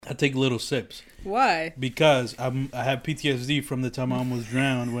I take little sips. Why? Because I have PTSD from the time I almost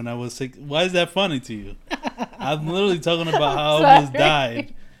drowned when I was 6. Why is that funny to you? I'm literally talking about how I almost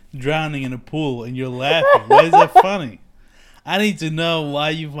died drowning in a pool, and you're laughing. Why is that funny? I need to know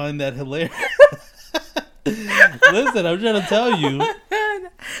why you find that hilarious. Listen, I'm trying to tell you.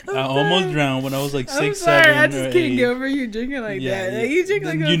 I almost drowned when I was like 6, 7, I just or can't 8. get over you drinking like that. Yeah. Like, you drink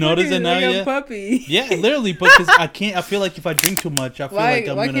like You a notice fucking, it now, like yeah? a puppy. Yeah, literally, because I can't. I feel like if I drink too much, I feel like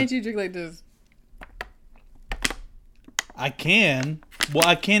I'm Why gonna. can't you drink like this? I can. Well,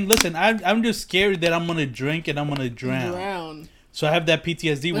 I can. Listen, I'm just scared that I'm gonna drink and I'm gonna drown. So I have that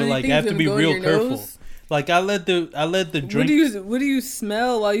PTSD where like I have to be real careful. Nose? Like I let the drink. What do you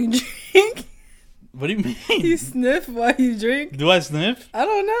smell while you drink? What do you mean? You sniff while you drink? Do I sniff? I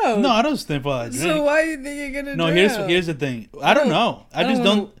don't know. No, I don't sniff while I drink. So why do you think you're gonna? No, drown? here's the thing. I don't know. I just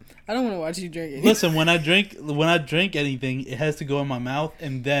don't. I don't want to watch you drink it. Listen, when I drink anything, it has to go in my mouth,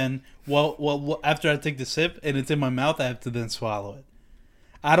 and then after I take the sip and it's in my mouth, I have to then swallow it.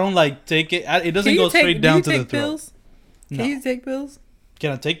 I don't like take it. It doesn't go straight down to the throat. Pills? No. Can you take pills?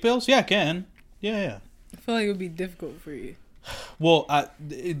 Can I take pills? Yeah, I can. Yeah. I feel like it would be difficult for you. Well,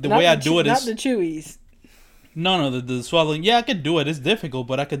 the way I do it is not the chewies. No, the swallowing. Yeah, I could do it. It's difficult,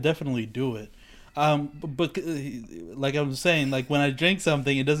 but I could definitely do it. But like I was saying, like when I drink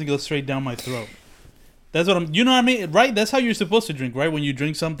something, it doesn't go straight down my throat. That's what I'm. You know what I mean, right? That's how you're supposed to drink, right? When you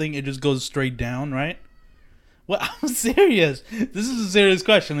drink something, it just goes straight down, right? Well, I'm serious. This is a serious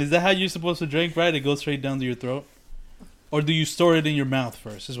question. Is that how you're supposed to drink, right? It goes straight down to your throat, or do you store it in your mouth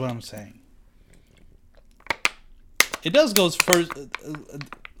first? Is what I'm saying. It does go first.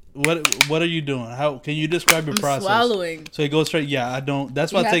 What are you doing? How can you describe your process? Swallowing. So it goes straight. Yeah, I don't.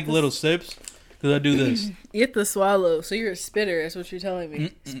 That's why I take little sips because I do this. You have to swallow. So you're a spitter. That's what you're telling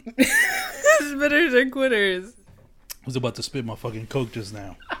me. Spitters are quitters. I was about to spit my fucking Coke just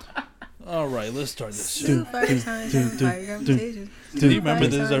now. All right, let's start this shit. Do you remember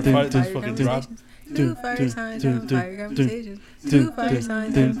this is our this fucking drop? Do fire signs on fire conversations. Do fire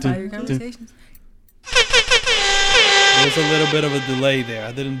signs on fire conversations. There was a little bit of a delay there.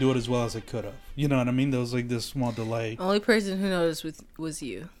 I didn't do it as well as I could have. You know what I mean? There was like this small delay. Only person who noticed was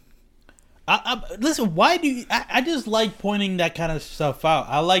you. Listen, why do you... I just like pointing that kind of stuff out.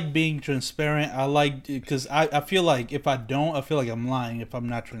 I like being transparent. I like... Because I feel like if I don't, I feel like I'm lying if I'm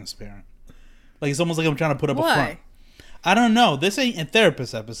not transparent. Like, it's almost like I'm trying to put up a front. I don't know. This ain't a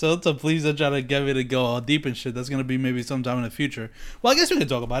therapist episode, so please don't try to get me to go all deep and shit. That's going to be maybe sometime in the future. Well, I guess we can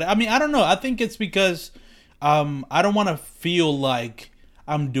talk about it. I mean, I don't know. I think it's because... I don't want to feel like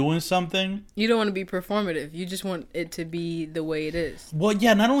I'm doing something. You don't want to be performative. You just want it to be the way it is. Well,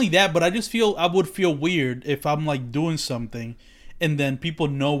 yeah, not only that, but I would feel weird if I'm like doing something and then people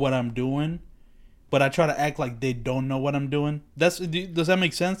know what I'm doing, but I try to act like they don't know what I'm doing. Does that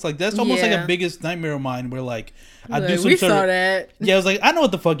make sense? Like that's almost like a biggest nightmare of mine where like I do some we sort saw of, that. Yeah, I was like, I know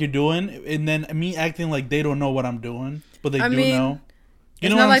what the fuck you're doing, and then me acting like they don't know what I'm doing, but they do know. You know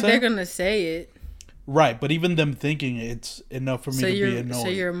it's not like they're gonna say it. Right, but even them thinking it's enough for me to be annoyed. So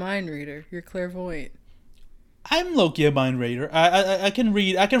you're a mind reader. You're clairvoyant. I'm low-key a mind reader. I can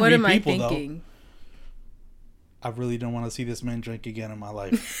read. I can read people, though. What am I thinking? I really don't want to see this man drink again in my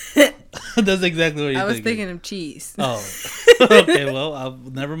life. That's exactly what you're thinking. I was thinking of cheese. Oh. Okay, well,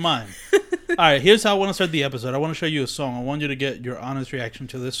 never mind. All right, here's how I want to start the episode. I want to show you a song. I want you to get your honest reaction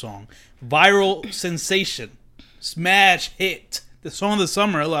to this song. Viral sensation. Smash hit. The song of the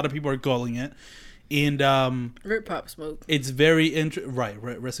summer, a lot of people are calling it. And Rip Pop Smoke. It's very right.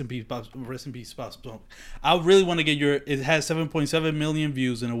 Rest in peace, Pop Smoke. I really want to get your. It has 7.7 million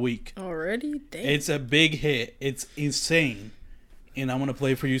views in a week already. Damn. It's a big hit. It's insane, and I want to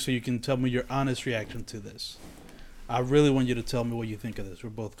play it for you so you can tell me your honest reaction to this. I really want you to tell me what you think of this.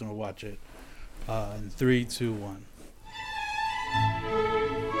 We're both gonna watch it in 3, 2, 1.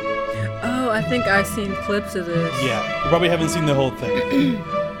 Oh, I think I've seen clips of this. Yeah, you probably haven't seen the whole thing.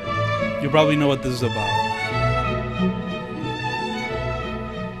 You probably know what this is about.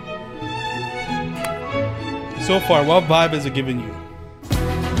 So far, what vibe is it giving you?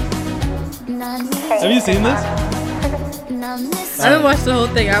 Have you seen this? I haven't watched the whole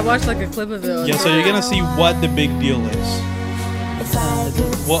thing. I watched like a clip of it. Yeah, so you're gonna see what the big deal is.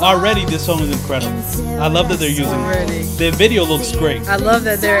 Well, already this song is incredible. I love that they're using it. The video looks great. I love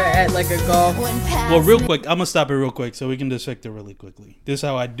that they're at like a golf. Well, real quick, I'm gonna stop it real quick so we can dissect it really quickly. This is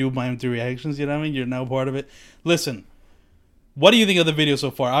how I do my empty reactions. You know what I mean? You're now part of it. Listen, what do you think of the video so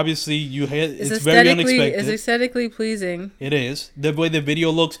far? Obviously, it's very unexpected. It's aesthetically pleasing. It is. The way the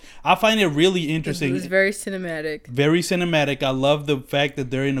video looks, I find it really interesting. It's very cinematic. Very cinematic. I love the fact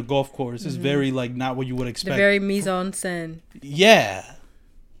that they're in a golf course. It's very like not what you would expect. Very mise en scène. Yeah.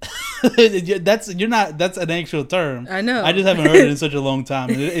 That's an actual term. I know. I just haven't heard it in such a long time.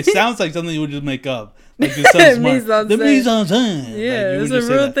 It sounds like something you would just make up. Like it sounds smart. The mise en scène. Yeah, like, it's a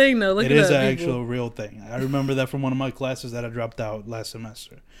real thing though. Look it at is that, an actual real thing. I remember that from one of my classes that I dropped out last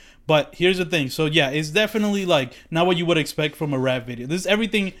semester. But here's the thing. So yeah, it's definitely like not what you would expect from a rap video. This is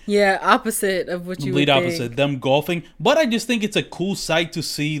everything. Yeah, opposite of what you would think. Complete opposite. Them golfing. But I just think it's a cool sight to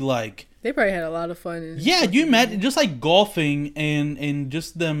see. Like they probably had a lot of fun. Yeah, you imagine just like golfing and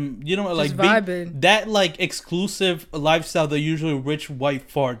just them, you know, like vibing. That like exclusive lifestyle that usually rich white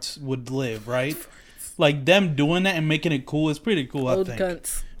farts would live, right? Like them doing that and making it cool is pretty cool. Old I think.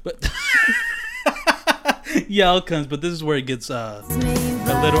 Cunts. But yeah, old cunts. But this is where it gets a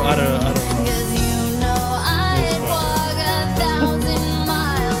little out of.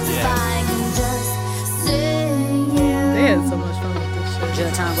 They had so much fun with this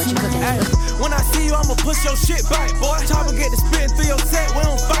shit. What you cooking? When I see you, I'ma push your shit back, boy. Chopper get to spin through your set, we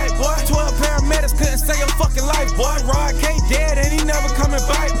don't fight, boy. 12 paramedics couldn't save your fucking life, boy. Rod K dead and he never coming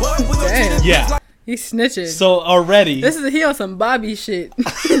back, boy. We Damn. Yeah. He's snitching. So already, he on some Bobby shit.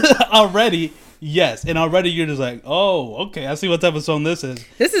 Already, yes, and already you're just like, oh, okay, I see what type of song this is.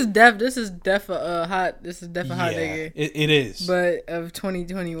 This is def a hot. This is def a hot nigga. It is, but of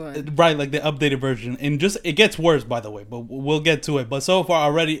 2021, right? Like the updated version, and just it gets worse, by the way. But we'll get to it. But so far,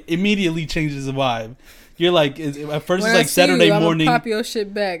 already immediately changes the vibe. You're like, at first when it's like Saturday morning. I'ma pop your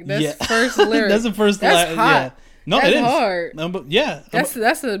shit back. That's first lyric. That's the first. That's hot. Yeah. No, that's it is hard. Yeah,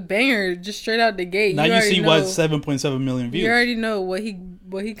 that's a banger just straight out the gate. Now you see why it's 7.7 million views. You already know what he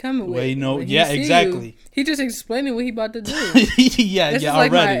coming with. Exactly. He just explaining what he about to do. Already.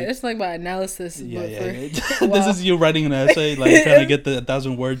 It's like my analysis. This is you writing an essay, like trying to get the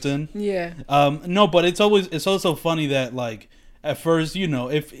 1,000 words in. Yeah. No, but it's also funny that like. At first, you know,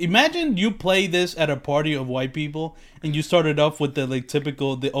 imagine you play this at a party of white people and you started off with the like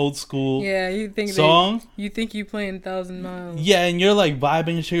typical, the old school you think song. You think you playing 1,000 Miles. Yeah, and you're like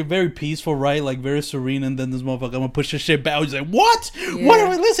vibing and shit, very peaceful, right? Like very serene, and then this motherfucker, I'm gonna push your shit back. He's like, what? Yeah. What are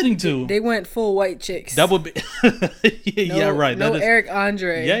we listening to? They went full white chicks. That would be, right. No Eric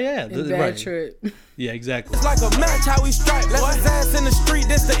Andre. Yeah. Bad right. Trip. Yeah, exactly. It's like a match how we strike. Left his ass in the street,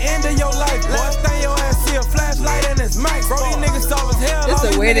 this the end of your life. Last thing your ass see a flashlight and it's mic. Bro, these niggas soft as hell. It's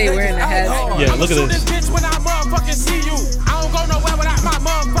the way they wearing the hats. Yeah, look at this. Bitch when I motherfucking see you. I don't go nowhere without my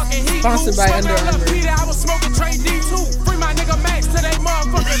motherfucking heat. Sponsored by Under Armour. I was smoking Trey D2. Free my nigga Max till they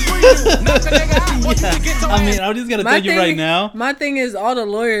motherfucking free you. Knock a nigga out. What you get your I mean, I'm just gonna tell you right now. My thing is all the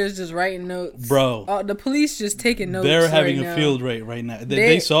lawyers just writing notes. Bro. The police just taking notes. They're having a field rate right now.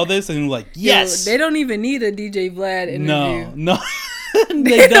 They saw this and like, yes. They don't even need a DJ Vlad interview. No.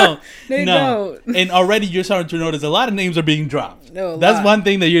 They don't. They don't. And already you're starting to notice a lot of names are being dropped. No, that's one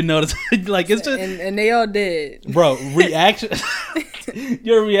thing that you're noticing. Like it's just and they all did. Bro, reaction.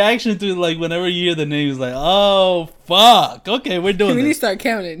 Your reaction to like whenever you hear the name is like, oh fuck. Okay, we're doing We this. need to start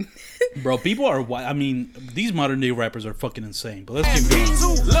counting. Bro, people are. I mean, these modern day rappers are fucking insane. But let's keep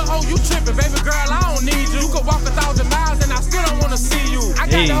going. Look, oh, you tripping, baby girl. I don't need you. You could walk 1,000 miles and I still don't wanna see you. I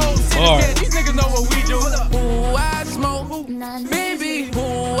got the whole city dead. These niggas know what we do. Ooh, I smoke, baby.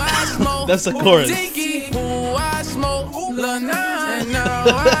 Ooh, I smoke. That's the chorus. Ooh, I smoke. Now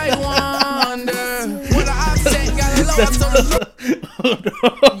I wonder. What I said, got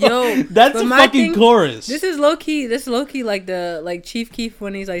Yo, that's a fucking chorus. This is low key. Like Chief Keef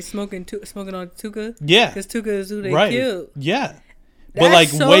when he's like smoking on Tuka. Yeah, because Tuka is who they killed. Yeah, but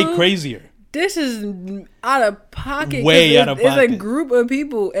like way crazier. This is out of pocket. Way out of pocket. It's a group of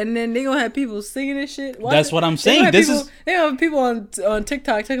people, and then they gonna have people singing this shit. That's what I'm saying. They have people on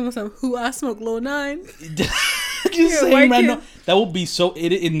TikTok talking about something. Who I smoke Lil 9. Just saying right now. That would be so.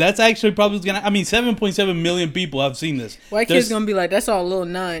 And that's actually probably gonna. I mean, 7.7 million people have seen this. White kids gonna be like, "That's all Lil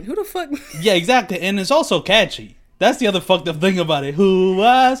 9." Who the fuck? Yeah, exactly. And it's also catchy. That's the other fucked up thing about it. Who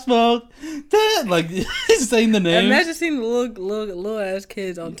I smoke, like saying the name. Imagine seeing the little ass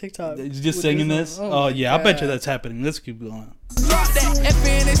kids on TikTok just singing this. Oh yeah, I bet you that's happening. Let's keep going. Drop that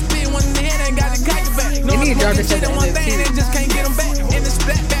FNXP one head ain't got the kite back. They need to drop this at the one thing they just can't get them back. And it's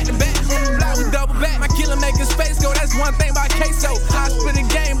back to back. Fly with double back. My killer making space go. That's one thing about queso. I spit a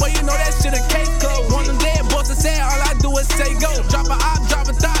game, but you know that shit a case closed. One of them dead boys that say all I do is say go. Drop a op, drop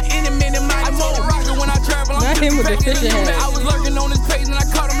a thought, any minute mighty more. Rockin' when I travel. Not him with the fisher hat. I was lurking on his page and I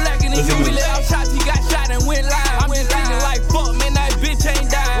caught him lacking. And you let out shots, he got shot and went live. I'm just thinking like fuck, man, that bitch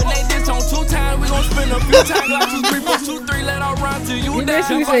ain't died. When they diss on 2 times, we gon' spin a few times. Like 2, 3, 4, 2, 3, let our run to you. He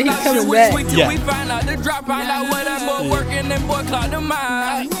basically said he's coming back. Yeah. We find out the drop, find out where that boy working, then boy clock the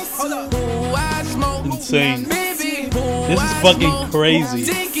mind. Ooh, I smoke. Insane. Baby, this is fucking crazy.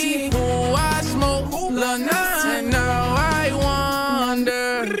 Ooh, I smoke. Now I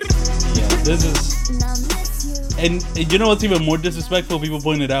wonder. This is, and you know what's even more disrespectful? People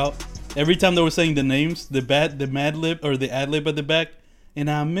pointed out every time they were saying the names, the Mad Lib or the ad lib at the back, and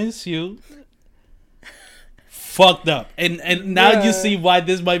I miss you. Fucked up, and now you see why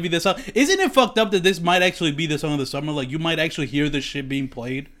this might be the song. Isn't it fucked up that this might actually be the song of the summer? Like you might actually hear this shit being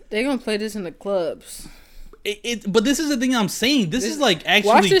played. They gonna play this in the clubs. But this is the thing I'm saying. This is like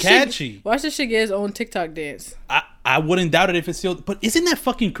actually catchy. Watch this shit get his own TikTok dance. I wouldn't doubt it if it's still. But isn't that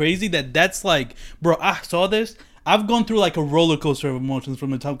fucking crazy that that's like, bro? I saw this. I've gone through like a roller coaster of emotions from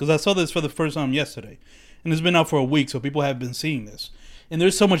the time because I saw this for the first time yesterday, and it's been out for a week, so people have been seeing this. And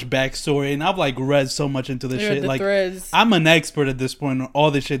there's so much backstory, and I've like read so much into this shit. Like threads. I'm an expert at this point on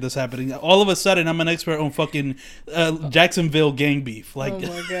all this shit that's happening. All of a sudden, I'm an expert on fucking Jacksonville gang beef. Like, oh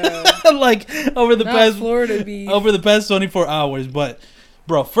my god! like over the past Florida beef. over the past 24 hours. But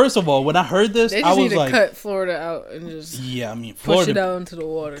bro, first of all, when I heard this, they just I was need to like, cut Florida out and just yeah, I mean, push it out into the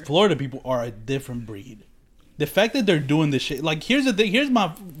water. Florida people are a different breed. The fact that they're doing this shit, like, here's the thing. Here's my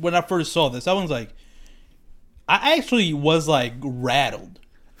when I first saw this, I was like, I actually was like rattled.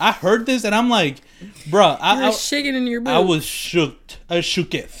 I heard this and I'm like, bro, I was shaking in your boots. I was shooketh.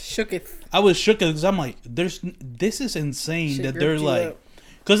 Shooketh. I was shooketh because I'm like, this is insane shit that they're like,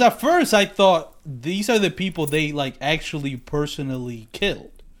 because at first I thought these are the people they like actually personally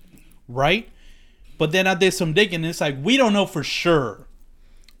killed, right? But then I did some digging and it's like, we don't know for sure.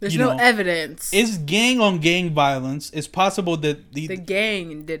 There's no evidence. It's gang on gang violence. It's possible that the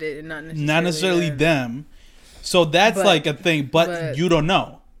gang did it and not necessarily them. So that's like a thing, but you don't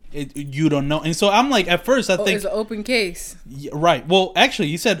know. You don't know. And so I'm like, at first I think it's an open case. Yeah, right. Well, actually,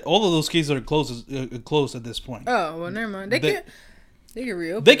 he said all of those cases are closed at this point. Oh, well, never mind. They can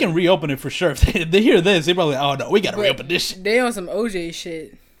reopen. They can reopen it for sure. If they hear this, they probably oh no, we gotta reopen this shit. They on some OJ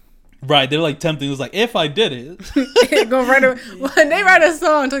shit. Right, they're like tempting. It was like, if I did it, go write they write a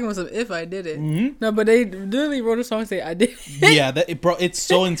song talking about some if I did it. Mm-hmm. No, but they literally wrote a song saying I did it. Yeah, bro, it's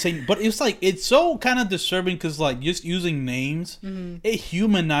so insane. But it's like it's so kind of disturbing because like just using names, it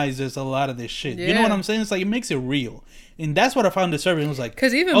humanizes a lot of this shit. Yeah. You know what I'm saying? It's like it makes it real, and that's what I found disturbing. It was like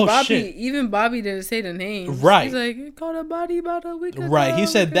because even Bobby didn't say the name. Right, he's like he called a body about a week ago. Right, he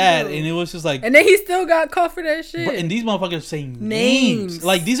said that, and it was just like, and then he still got caught for that shit. Bro, and these motherfuckers say names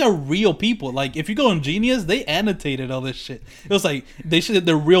like these are real people. Like if you go on Genius, they annotated all this shit. It was like they should have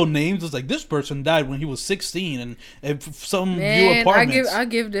their real names. It was like this person died when he was 16 and some new apartments. I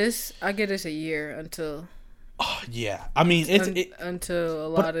give this a year until. Oh yeah, I mean until a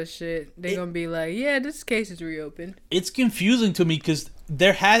lot of shit they're gonna be like, yeah, this case is reopened. It's confusing to me because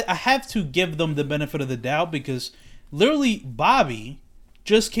I have to give them the benefit of the doubt because literally Bobby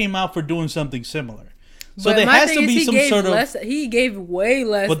just came out for doing something similar. So but there has to be some sort of. He gave way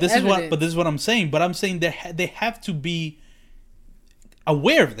less. But this is what I'm saying. But I'm saying they have to be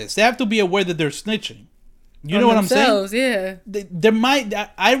aware of this. They have to be aware that they're snitching. You know what I'm saying? Yeah. There might.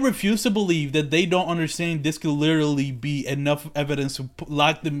 I refuse to believe that they don't understand this could literally be enough evidence to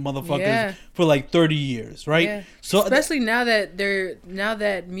lock the motherfuckers for like 30 years, right? Yeah. So especially now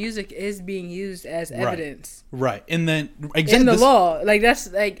that music is being used as evidence. Right. And then in the law, like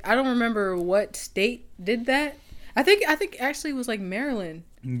that's like I don't remember what state did that. I think actually it was like Maryland.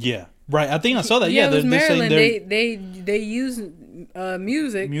 Yeah. Right. I think I saw that. Yeah, it was Maryland. They use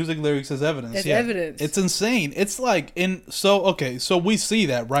music lyrics as evidence. Evidence. It's insane. It's like so we see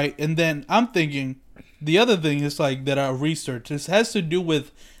that, right? And then I'm thinking the other thing is like that I researched. This has to do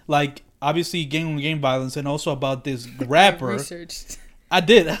with like obviously gang on gang violence and also about this rapper. Researched. I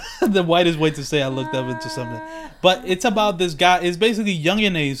did. The whitest way to say I looked up into something. But it's about this guy. It's basically Young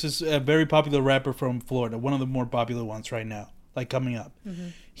and Ace is a very popular rapper from Florida. One of the more popular ones right now. Like coming up. Mm-hmm.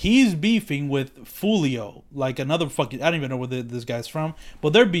 He's beefing with Foolio. Like another fucking... I don't even know where this guy's from.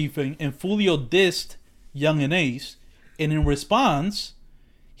 But they're beefing. And Foolio dissed Young and Ace. And in response,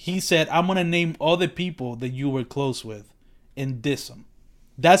 he said, I'm going to name all the people that you were close with. And diss them.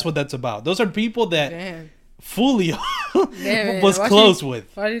 That's what that's about. Those are people that... Damn. Foolio was close with.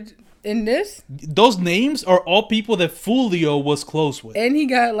 Why did in this? Those names are all people that Foolio was close with, and he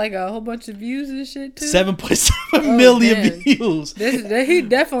got like a whole bunch of views and shit too. 7.7 million views. He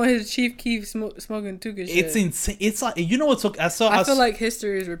definitely his Chief Keef smoking Tuka shit. It's insane. It's like you know what's I feel like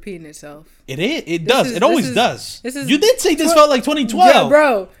history is repeating itself. It is. It does. It always does. You did say this felt like 2012. Yeah,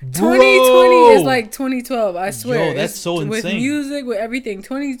 bro. 2020 is like 2012. I swear. Yo, that's so insane. With music, with everything.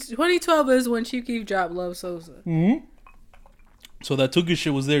 2012 is when Chief Keef dropped Love Sosa. Mm-hmm. So that Tuka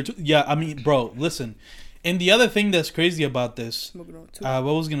shit was there too. Yeah, I mean, bro, listen. And the other thing that's crazy about this, what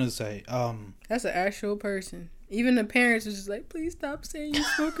was gonna say? That's an actual person. Even the parents was just like, please stop saying you're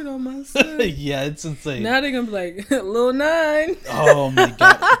smoking on my son. Yeah, it's insane. Now they're gonna be like, Lil 9. Oh my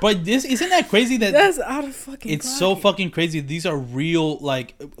god! But this isn't that crazy that That's out of fucking. it's pocket. so fucking crazy. These are real,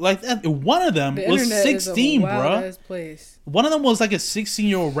 like one of them The was internet 16, is a bro. wild-ass place. One of them was like a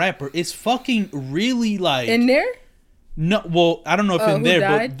 16-year-old rapper. It's fucking really like In there? no. Well, I don't know if in who there,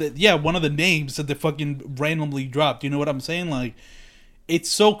 died? but yeah, one of the names that they fucking randomly dropped. You know what I'm saying? Like, it's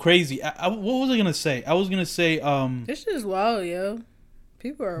so crazy. What was I gonna say? I was gonna say This shit is wild, yo.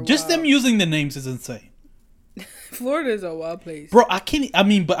 People are just wild. them using the names is insane. Florida is a wild place. Bro, I can't. I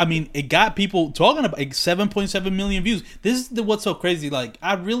mean, it got people talking about like 7.7 million views. This is what's so crazy. Like,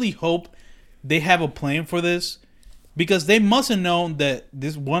 I really hope they have a plan for this because they must have known that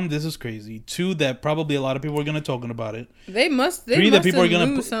this is crazy. Two, that probably a lot of people are gonna talking about it. They must. They Three, must that people have are gonna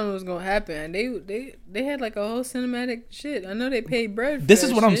knew put- something was gonna happen. They had like a whole cinematic shit. I know they paid bread. For This that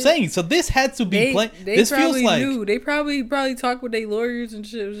is what I'm shit. saying. So this had to be played. This feels probably like knew. They probably talked with their lawyers and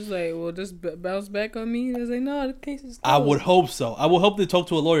shit. It was just like, well, just bounce back on me. I was like, no, the case is. I closed. would hope so. I would hope they talk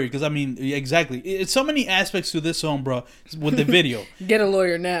to a lawyer because I mean, exactly. It's so many aspects to this song, bro. With the video, Get a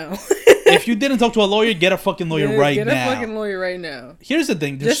lawyer now. if you didn't talk to a lawyer, get a fucking lawyer right Get now. a fucking lawyer right now. Here's the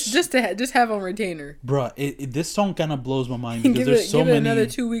thing, Just have on retainer. bro. This song kind of blows my mind because Give there's it so give it many. another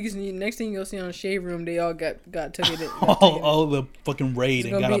 2 weeks, and next thing you'll see on Shade Room, they all got took it. all the fucking raid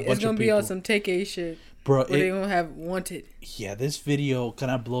and got a bunch It's gonna of be people. on some take a shit. Bro, Where they gonna have wanted. yeah, this video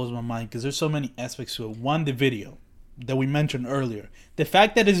kind of blows my mind because there's so many aspects to it. One, the video that we mentioned earlier. The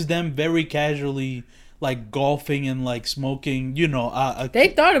fact that it's them very casually like golfing and like smoking, you know. They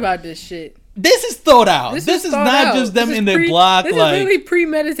thought about this shit. This is thought out. This is thought not out. just them This is in their block. This like, is really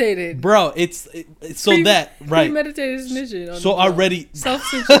premeditated. bro, it's so Premeditated snitching. on So the already,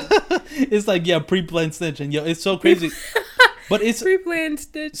 self-snitching. it's like, yeah, pre-planned snitching. Yo, it's so crazy. But it's Pre-planned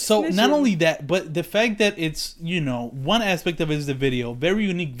stitch. so snitching. not only that, but the fact that it's, you know, one aspect of it is the video, very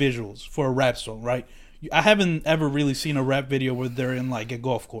unique visuals for a rap song, right? I haven't ever really seen a rap video where they're in like a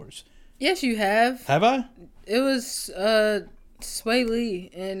golf course. Yes, you have. Have I? It was Sway Lee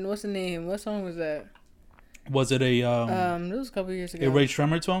and what's the name? What song was that? Was it a It was a couple years ago. Ray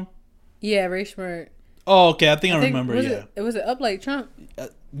Shremmerd song? Yeah, Ray Schmert. Oh, okay. I think I remember. Was Yeah, it was it Up Like Trump?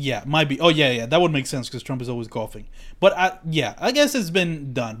 yeah, might be. Oh, yeah. That would make sense because Trump is always golfing. But I guess it's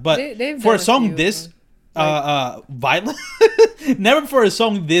been done. But They've for done a song few, this like- violent, never for a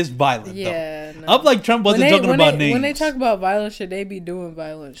song this violent. Yeah. though. No. Up Like Trump wasn't talking about names. When they talk about violent shit, they be doing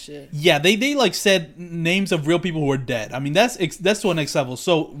violent shit. Yeah, they like said names of real people who are dead. I mean, that's to a next level.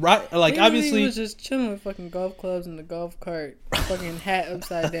 So right, like They obviously, really was just chilling with fucking golf clubs in the golf cart, fucking hat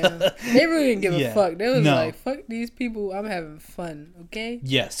upside down. They really didn't give Yeah. a fuck. They was No. like, fuck these people. I'm having fun. Okay.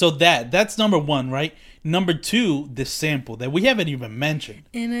 yeah. So that's number one, right? Number two, the sample that we haven't even mentioned.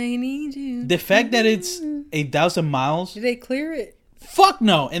 And I need you. The fact that it's 1,000 miles. Did they clear it? Fuck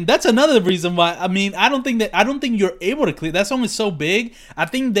no, and that's another reason why. I mean, I don't think you're able to clear. That song is so big. I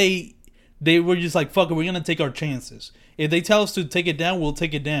think they were just like, fuck it, we're gonna take our chances. If they tell us to take it down, we'll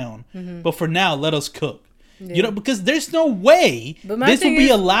take it down. But for now, let us cook. Yeah. You know, because there's no way But my this will thing be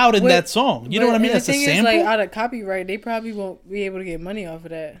is, allowed in with- that song. You know what I mean? And That's the a thing sample. is, like, out of copyright, they probably won't be able to get money off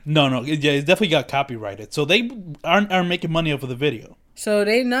of that. No, yeah, it's definitely got copyrighted. So they aren't making money off of the video. So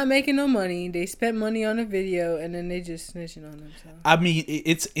they not making no money. They spent money on the video, and then they just snitching on themselves. I mean,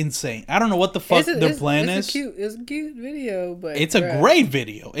 it's insane. I don't know what the fuck their plan is. It's a cute video, but It's a bruh, great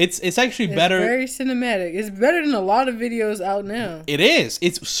video. It's actually it's better. very cinematic. It's better than a lot of videos out now. It is.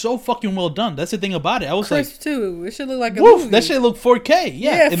 It's so fucking well done. That's the thing about it. I was Crisp too. It should look like like, a woof, movie. that shit look 4K.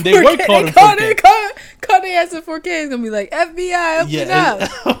 Yeah, and 4K. they were caught in 4K. Caught their ass in 4K. It's gonna be like FBI, open up.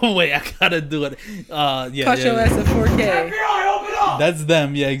 Oh wait, I gotta do it. Yeah, Caught your ass in 4K. That's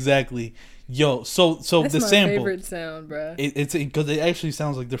them. Yeah, exactly. Yo, so That's the my sample. favorite sound, bro. It's because it actually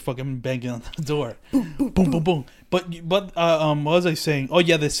sounds like they're fucking banging on the door. Boom, boom, boom. But what was I saying? Oh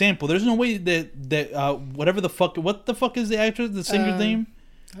yeah, the sample. There's no way that whatever the fuck. What the fuck is the actress? The singer's name?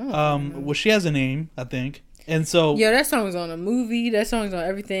 Well, she has a name, I think. And so Yeah, that song's on a movie. That song's on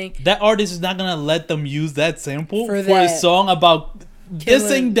everything. that artist is not gonna let them use that sample For for a that. song about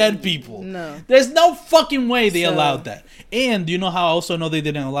Killing- dissing dead people. No. There's no fucking way they So- allowed that. And you know how I also know they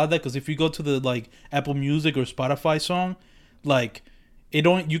didn't allow that? Because if you go to the like Apple Music or Spotify song, like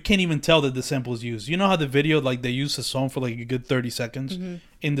you can't even tell that the sample is used. You know how the video, like they use the song for like a good 30 seconds? Mm-hmm.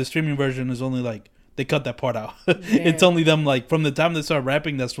 In the streaming version is only like they cut that part out. It's only them like from the time they start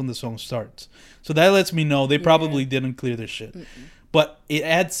rapping, that's when the song starts. So that lets me know they probably didn't clear this shit. But it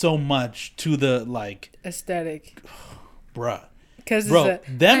adds so much to the like Aesthetic. bruh. Cause Bro, it's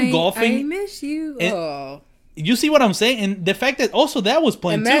them golfing- I miss you. and- Oh, You see what I'm saying? And the fact that also that was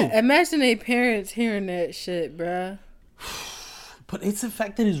playing too. Imagine a parents hearing that shit, bruh. But it's the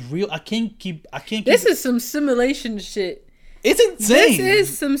fact that it's real. I can't keep. This is some simulation shit. It's insane. This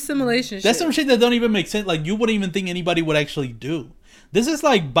is some simulation shit. That's some shit that don't even make sense. Like, you wouldn't even think anybody would actually do. This is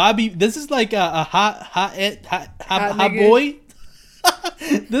like Bobby. This is like a hot boy.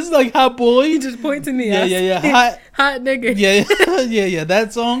 This is like Hot Boy. He just points in the yeah. Hot nigga. Yeah.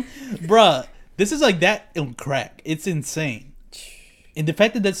 That song, bruh. This is like that on crack. It's insane. And the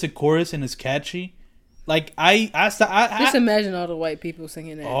fact that that's the chorus and it's catchy. Like, just imagine all the white people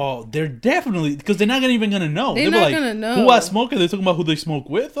singing that. Oh, they're definitely, because they're not even gonna know. They're not gonna know. Who I smoke? They're talking about who they smoke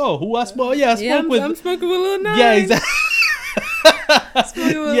with. Oh, who I smoke? Yeah, I smoke with. I'm smoking with Lil Nine. Yeah, exactly.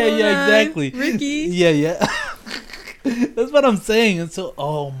 Lil Nine, exactly. Ricky. Yeah. That's what I'm saying. And so,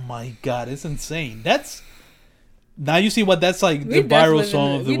 oh my god, it's insane. That's now you see what that's like. The viral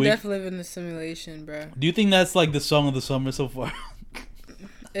song of the week. We definitely live in the simulation, bro. Do you think that's like the song of the summer so far?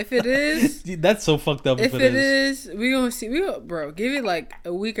 If it is, that's so fucked up. If it is, we gonna see. Bro, give it like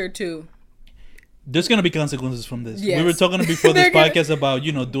a week or two. There's gonna be consequences from this. Yes. We were talking before this podcast about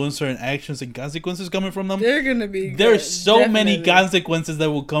doing certain actions and consequences coming from them. They're gonna be. There's so many consequences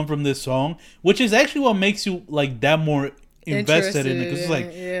that will come from this song, which is actually what makes you like that more invested in it, because it's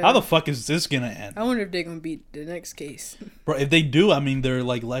like, how the fuck is this gonna end? I wonder if they're gonna beat the next case, bro. If they do, I mean, they're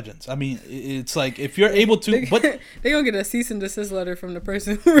like legends. I mean, it's like if you're able to, but they're gonna get a cease and desist letter from the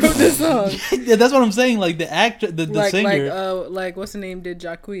person who wrote this song. Yeah, that's what I'm saying. Like the actor, the singer, like what's the name? Did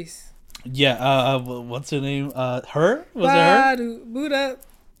Jacquees? Yeah, what's her name? Her was it her? Boot up.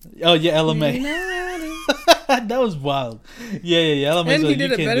 Oh yeah, LMA. That was wild. Yeah. LMA. And he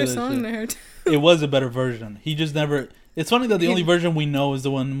did a better song than her too. It was a better version. He just never. It's funny that the only version we know is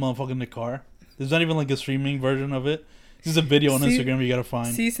the one motherfucking in the car. There's not even like a streaming version of it. There's a video on Instagram you gotta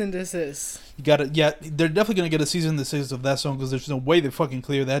find. Cease and desist. You gotta, yeah, they're definitely gonna get a cease and desist of that song because there's no way they fucking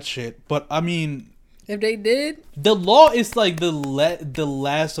clear that shit. But I mean, if they did, the law is like the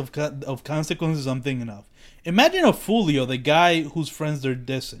last of consequences I'm thinking of. Imagine a Fulio, the guy whose friends they're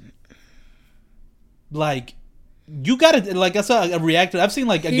dissing. Like, you gotta, like, I saw a reaction. I've seen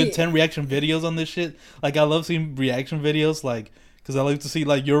like a good 10 reaction videos on this shit. Like, I love seeing reaction videos, like, because I like to see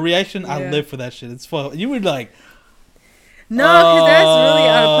like your reaction. Yeah. I live for that shit. It's fun. You would like, no, because that's really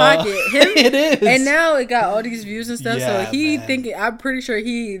out of pocket. It is, and now it got all these views and stuff. Yeah, so he thinking, I'm pretty sure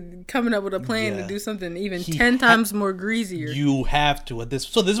he coming up with a plan to do something even 10 times more greasier. You have to at this.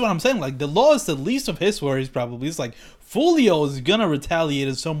 So this is what I'm saying. Like, the law is the least of his worries. Probably it's like Fulio is gonna retaliate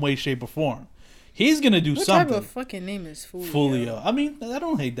in some way, shape, or form. He's gonna do something. What type of fucking name is Fulio? Fulio. I mean, I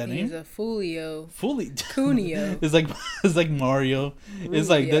don't hate that name. He's a Fulio. Cuneo. It's like Mario. Rulio. It's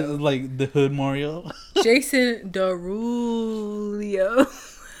like the hood Mario. Jason Derulo.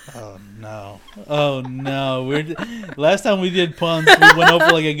 Oh no. Last time we did puns, we went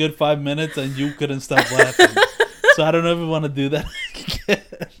over like a good 5 minutes, and you couldn't stop laughing. So I don't know if we want to do that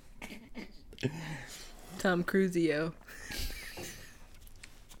again. Tom Cruiseo.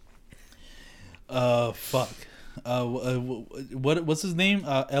 Fuck. What's his name?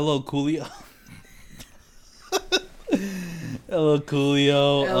 LL Coolio. LL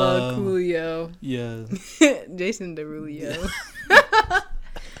Coolio. LL Coolio. Yeah. Jason Derulo.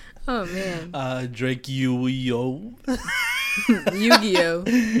 Oh man. Drake Yu-Gi-Oh. Yu-Gi-Oh.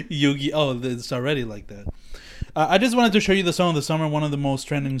 Yu-Gi-Oh. It's already like that. I just wanted to show you the song of the summer, one of the most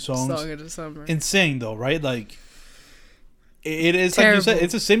trending songs. Song of the summer. Insane though, right? Like, it is terrible. Like you said,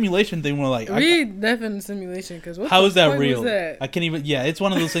 it's a simulation thing. We're like, definitely simulation, because how is that real? I can't even. Yeah, it's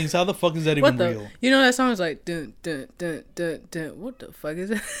one of those things. How the fuck is that even real? You know that song is like dun dun dun dun dun. What the fuck is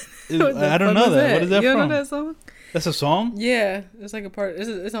that? I don't know that. What is that from? You from? Know that song? That's a song? Yeah, it's like a part.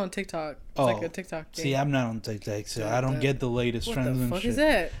 It's on TikTok. It's like a TikTok game. See, I'm not on TikTok, so I don't get the latest trends and shit. What the fuck is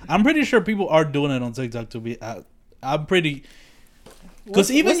that? I'm pretty sure people are doing it on TikTok to be. I'm pretty. What's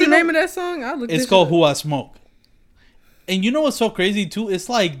the name of that song? It's called "Who I Smoke." And you know what's so crazy too? It's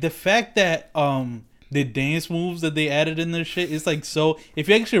like the fact that the dance moves that they added in their shit. It's like, so if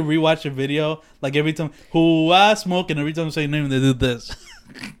you actually rewatch a video, like every time "Who I Smoke" and every time you say name, they do this,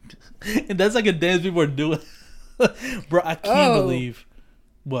 and that's like a dance people are doing. Bro, I can't believe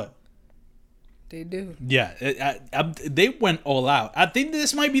what they do. Yeah, they went all out. I think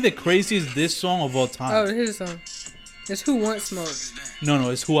this might be the craziest diss song of all time. Oh, here's a song. It's "Who Wants Smoke." No,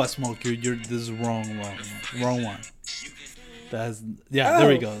 it's "Who I Smoke." You're this is wrong one. That's there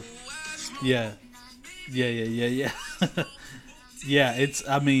we go. Yeah. Yeah, it's,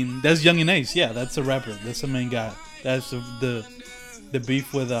 I mean, that's Young and Ace. Yeah, that's a rapper. That's the main guy. That's the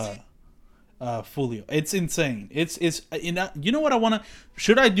beef with Foolio. It's insane. It's you know what I want to.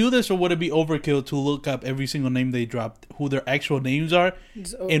 Should I do this or would it be overkill to look up every single name they dropped, who their actual names are,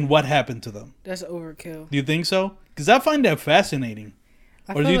 and what happened to them? That's overkill. Do you think so? Because I find that fascinating.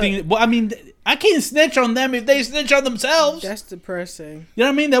 Or do you think? Well, I mean, I can't snitch on them if they snitch on themselves. That's depressing. You know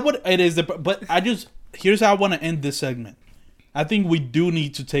what I mean? That would it is. But here's how I want to end this segment. I think we do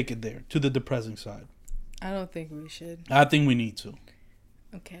need to take it there to the depressing side. I don't think we should. I think we need to.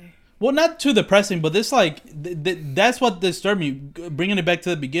 Okay. Well, not too depressing, but this that's what disturbed me. Bringing it back to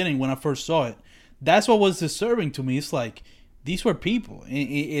the beginning when I first saw it, that's what was disturbing to me. It's like these were people.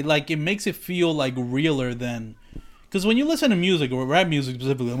 It makes it feel like realer than. Because when you listen to music or rap music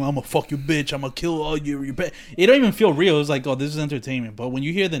specifically, I'm gonna fuck you, bitch. I'm gonna kill all your it don't even feel real. It's like, oh, this is entertainment. But when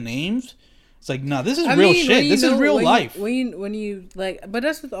you hear the names, it's like, nah, this is real shit. This is real life. When you like, but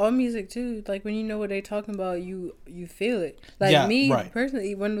that's with all music too. Like when you know what they talking about, you feel it. Like me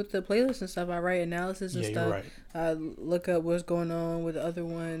personally, when with the playlist and stuff, I write analysis and stuff. Right. I look up what's going on with other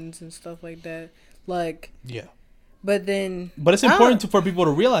ones and stuff like that. Like but it's important for people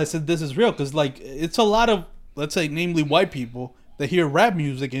to realize that this is real because like it's a lot of, let's say, namely white people that hear rap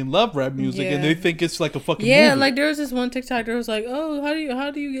music and love rap music and they think it's like a fucking movie. Like there was this one TikTok that was like, oh, how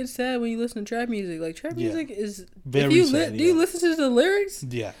do you get sad when you listen to trap music? Like trap music is very sad. Do you listen to the lyrics?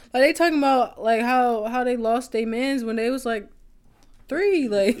 Yeah. Like they talking about like how they lost their mans when they was like 3.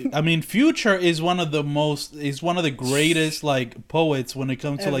 Like I mean, Future is one of the greatest like poets when it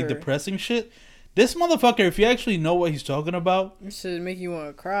comes to like depressing shit. This motherfucker, if you actually know what he's talking about, it should make you want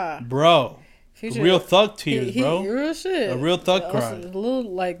to cry, bro. Future, real thug tears, bro. Real shit. A real thug cry. Lil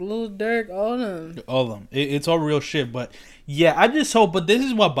Durk, all of them. All of them. It's all real shit. But yeah, I just hope. But this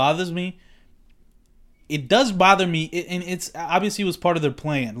is what bothers me. It does bother me, and it's obviously was part of their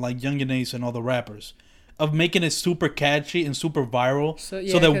plan, like Young and Ace and all the rappers, of making it super catchy and super viral,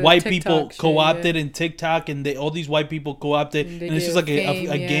 so that white people co-opted in TikTok, and all these white people co-opted, and it's just like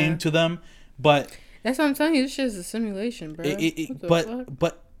a game to them. But that's what I'm telling you. This shit is a simulation, bro.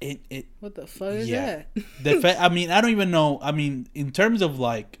 What the fuck is that? I mean, I don't even know. I mean, in terms of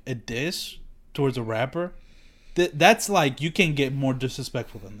like a diss towards a rapper, that's like you can't get more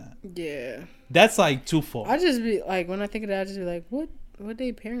disrespectful than that. Yeah, that's like too far. I just be like, when I think of that, I just be like, what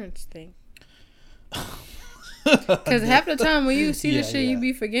they parents think? Because half the time when you see this shit, you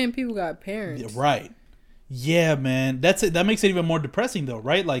be forgetting people got parents. Yeah, right. Yeah, man. That's it. That makes it even more depressing, though,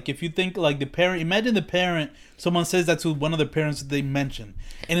 right? Like, if you think, like, the parent... Imagine the parent... Someone says that to one of the parents that they mention.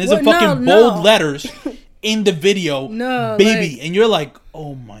 And it's in fucking bold letters in the video. No, baby. Like, and you're like,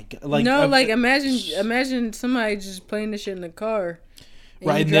 oh, my God. Like, no, like, imagine somebody just playing this shit in the car.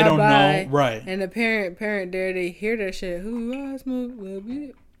 Right, and they don't know. Right. And the parent there, they hear that shit.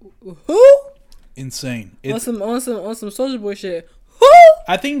 Who? Insane. On some Soulja Boy shit.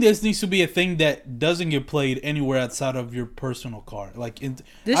 I think this needs to be a thing that doesn't get played anywhere outside of your personal car. Like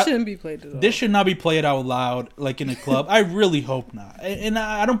this shouldn't be played at all. This should not be played out loud, like in a club. I really hope not. And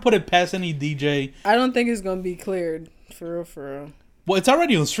I don't put it past any DJ. I don't think it's gonna be cleared for real. Well, it's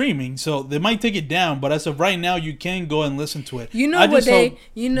already on streaming, so they might take it down. But as of right now, you can go and listen to it. You know what they?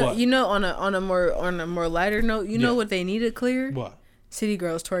 On a more lighter note, know what they needed cleared? What? City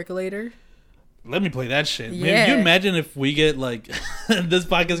Girls Twerkulator. Let me play that shit. Yeah. Man, can you imagine if we get like this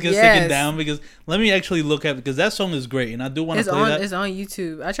podcast gets taken down? Because let me actually look at it, because that song is great and I do want to play that. It's on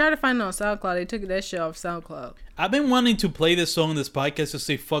YouTube. I tried to find it on SoundCloud. They took that shit off SoundCloud. I've been wanting to play this song in this podcast to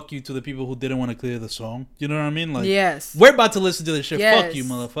say fuck you to the people who didn't want to clear the song. You know what I mean? Like, yes. We're about to listen to this shit. Yes. Fuck you,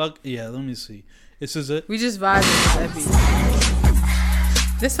 motherfucker. Yeah, let me see. This is it. We just vibed with this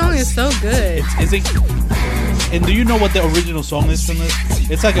epi. This song is so good. And do you know what the original song is from this?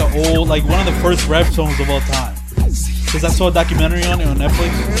 It's like an old, like one of the first rap songs of all time. Because I saw a documentary on it on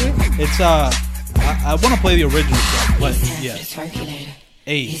Netflix. Really? It's I want to play the original song, but yeah.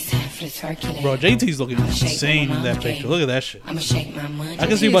 Hey, bro, JT's looking insane in that picture. Look at that shit. I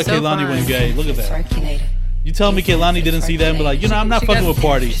can see why Kehlani went gay. Look at that. You tell me Kehlani didn't see that and be like, I'm not fucking with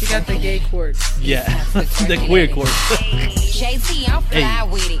parties. She got the gay quartz. Yeah, the queer quartz. JT, I'm fly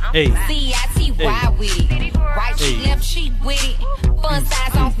with it. C-I-T-Y with it. Right cheek, left cheek with it. Fun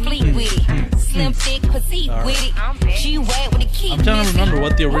size on fleek with it. Slim, thick, petite with it. She wet with a key. I'm trying to remember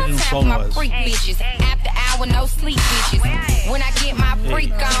what the original song was. After hour, no sleep bitches. When I get my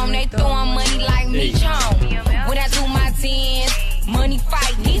freak on, they throwing money like me, John. When I do my tens, money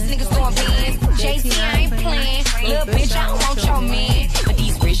fight, these niggas throwing bands. JT, I ain't playing. Little bitch, I don't want your man. But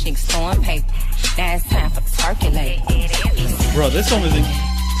these rich niggas throwing paper. Now it's time for circulate. Bro, this song is.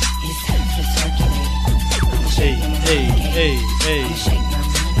 It's time for circulate. Hey.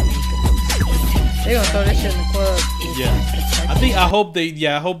 They They gonna throw this shit in the club. Yeah, I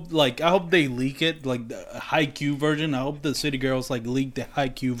hope they leak it, like the Haikyuu version. I hope the City Girls like leak the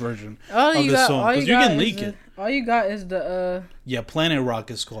Haikyuu version of the song, because you can leak it. All you got is the Yeah, Planet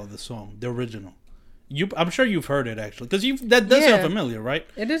Rock is called the song, the original. I'm sure you've heard it actually, because that does sound familiar, right?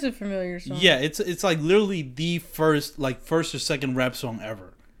 It is a familiar song. Yeah, it's like literally the first or second rap song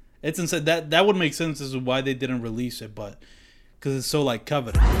ever. It's insane. That would make sense as to why they didn't release it, but because it's so like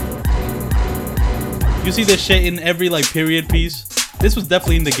coveted. You see this shit in every like period piece. This was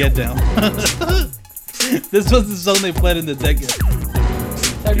definitely in the Get Down. This was the song they played in the decade.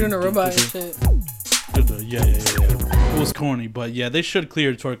 They're doing a robot and shit. Yeah. It was corny, but yeah, they should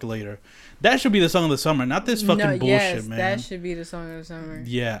clear Twerk later. That should be the song of the summer, not this fucking bullshit, man. That should be the song of the summer.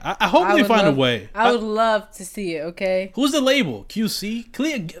 Yeah, I hope they find a way. I would love to see it. Okay. Who's the label? QC.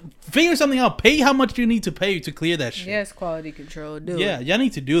 Figure something out. Pay how much you need to pay to clear that shit. Yes, quality control. Yeah, y'all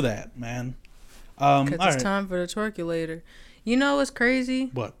need to do that, man. Because it's time for the Twerkulator. You know what's crazy?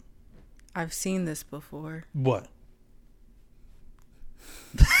 What? I've seen this before. What?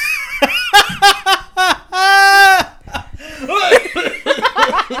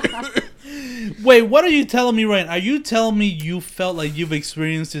 Wait, what are you telling me right now? Are you telling me you felt like you've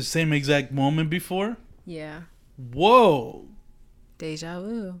experienced the same exact moment before? Yeah. Whoa. Deja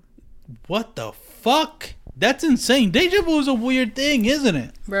vu. What the fuck? That's insane. Deja vu is a weird thing, isn't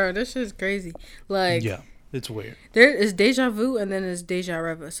it? Bro, this shit's crazy. Like, yeah, it's weird. There is deja vu and then there's deja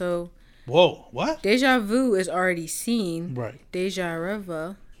reva. So, whoa, what? Deja vu is already seen. Right. Deja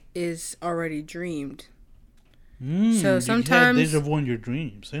reva is already dreamed. So sometimes you had deja vu in your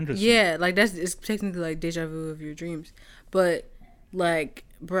dreams. Interesting. Yeah, like it's technically like deja vu of your dreams. But like,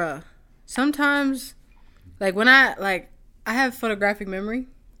 bruh, sometimes like when I have photographic memory.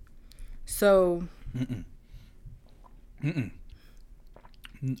 So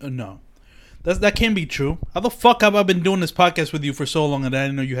no. That can't be true. How the fuck have I been doing this podcast with you for so long and I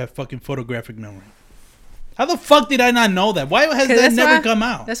didn't know you have fucking photographic memory? How the fuck did I not know that? Why has that never come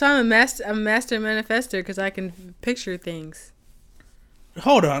out? That's why I'm a master manifester, because I can picture things.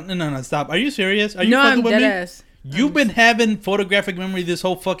 Hold on. No, stop. Are you serious? Are you fucking I'm with dead me? Ass. You've been having photographic memory this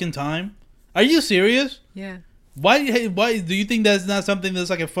whole fucking time? Are you serious? Yeah. Why do you think that's not something that's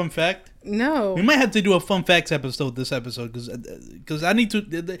like a fun fact? No. We might have to do a fun facts episode this episode, because I need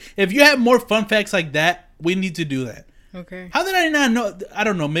to. If you have more fun facts like that, we need to do that. Okay. How did I not know? I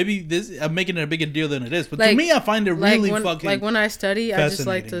don't know. Maybe I'm making it a bigger deal than it is. But to me, I find it really fucking like when I study, I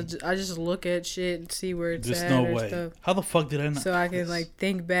just look at shit and see where it's There's at. No way. Stuff. How the fuck did I not? So I can like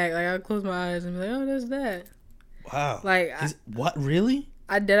think back. Like I'll close my eyes and be like, oh, that's that. Wow. Like what really?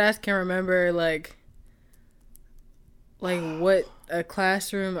 I deadass can remember like what a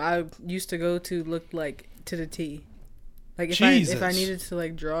classroom I used to go to looked like to the T. Like if I needed to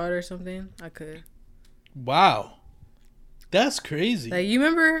like draw it or something, I could. Wow. That's crazy. Like you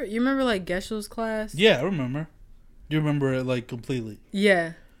remember like Geshel's class? Yeah, I remember. You remember it like completely?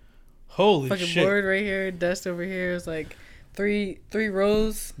 Yeah. Holy fucking shit! Board right here, dust over here. It was like three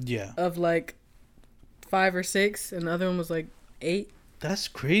rows. Yeah. Of like 5 or 6, and the other one was like 8. That's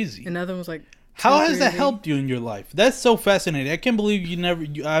crazy. And the other one was like. How has that helped you in your life? That's so fascinating. I can't believe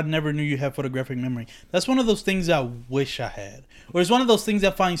I never knew you had photographic memory. That's one of those things I wish I had, or it's one of those things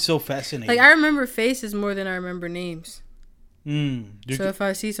I find so fascinating. Like I remember faces more than I remember names. So if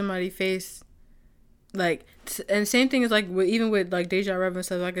I see somebody's face, like, and same thing is like even with like deja vu and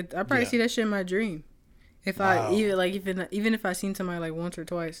stuff, I probably see that shit in my dream. If I even if I seen somebody like once or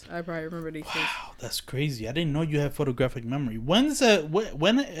twice, I probably remember these faces. Wow, that's crazy. I didn't know you have photographic memory. When has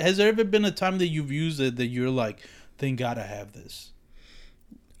there ever been a time that you've used it that you're like, thank God I have this?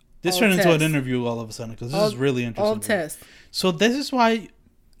 This turned into an interview all of a sudden, because this is really interesting. All tests. So this is why.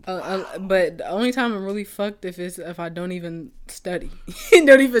 But the only time I'm really fucked if I don't even study,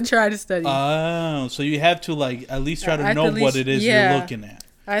 don't even try to study. Oh, so you have to like at least try to know what it is you're looking at.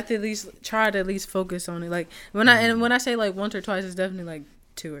 I have to at least try to focus on it. Like when I say like once or twice, it's definitely like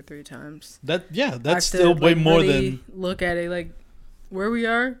 2 or 3 times. That's still way more really than look at it like where we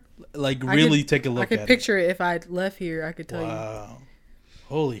are. Like really take a look at it. I could picture it if I left here. I could tell you. Wow,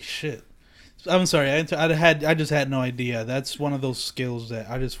 holy shit. I'm sorry, I just had no idea. That's one of those skills that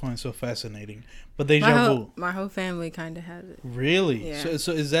I just find so fascinating. But deja vu. My whole family kind of has it. Really? Yeah.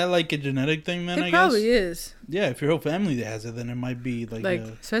 So is that like a genetic thing then, I guess? It probably is. Yeah, if your whole family has it, then it might be like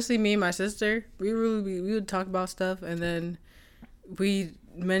especially me and my sister. We would talk about stuff, and then we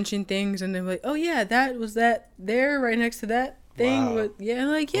mention things, and then like, oh yeah, that was that there right next to that thing. Wow.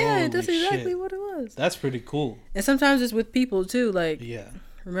 That's exactly what it was. That's pretty cool. And sometimes it's with people too, like yeah.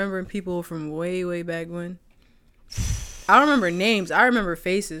 Remembering people from way, way back when. I don't remember names. I remember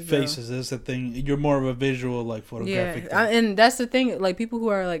faces. Faces. That's the thing. You're more of a visual, like photographic. Yeah, and that's the thing. Like people who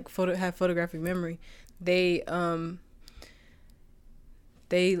are like have photographic memory, they are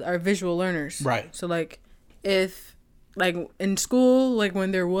visual learners. Right. So like, if like in school, like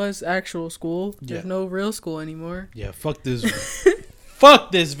when there was actual school, there's no real school anymore. Yeah. Fuck this.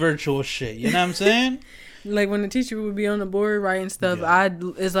 Fuck this virtual shit. You know what I'm saying? Like when the teacher would be on the board writing stuff,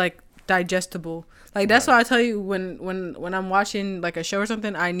 it's like digestible. Like that's why I tell you when I'm watching like a show or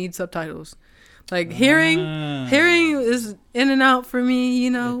something, I need subtitles. Like hearing is in and out for me, you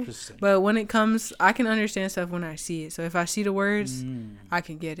know. But when it comes, I can understand stuff when I see it. So if I see the words, I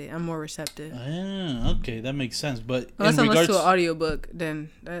can get it. I'm more receptive. Okay, that makes sense. But unless I listen to an audiobook, then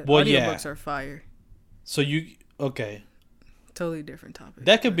audiobooks are fire. So okay. Totally different topic.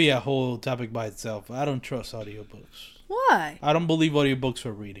 That could be a whole topic by itself. I don't trust audiobooks. Why? I don't believe audiobooks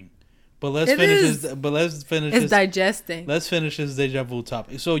are reading. But let's finish this. It's digesting. Let's finish this deja vu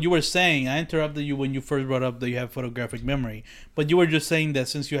topic. So you were saying, I interrupted you when you first brought up that you have photographic memory, but you were just saying that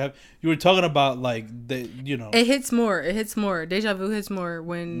since you were talking about like it hits more. Deja vu hits more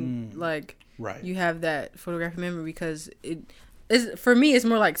when you have that photographic memory because it is, for me, it's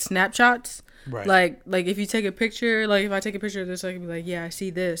more like snapshots. Right. Like if you take a picture, like if I take a picture of this, I can be like, yeah, I see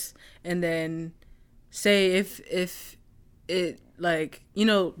this, and then say if it like, you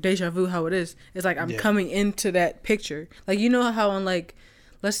know, deja vu, how it is. It's like I'm coming into that picture. Like, you know how on like,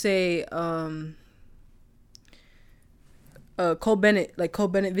 let's say Cole Bennett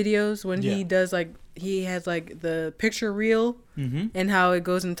videos when he does like, he has like the picture reel and how it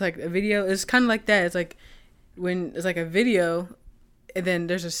goes into like a video. It's kind of like that. It's like when it's like a video and then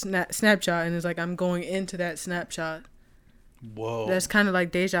there's a snapshot and it's like I'm going into that snapshot. Whoa. That's kind of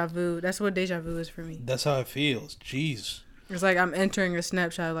like deja vu. That's what deja vu is for me. That's how it feels. Jeez. It's like I'm entering a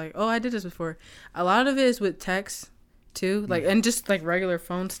snapshot like, oh, I did this before. A lot of it is with text too, like and just like regular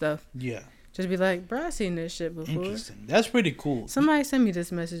phone stuff. Yeah. Just be like, bro, I seen this shit before. Interesting. That's pretty cool. Somebody sent me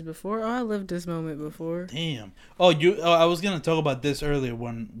this message before. Oh, I lived this moment before. Damn. Oh, I was gonna talk about this earlier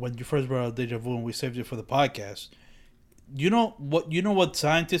when you first brought up deja vu and we saved it for the podcast. You know what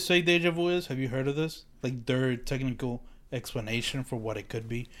scientists say deja vu is? Have you heard of this? Like their technical explanation for what it could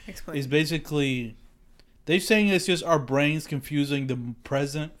be. Explain. Is basically they're saying it's just our brains confusing the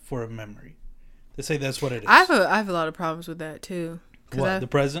present for a memory. They say that's what it is. I have a lot of problems with that too. What, the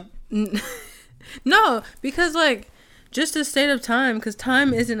present? No, because like just the state of time, because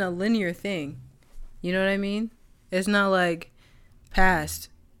time isn't a linear thing. You know what I mean? It's not like past,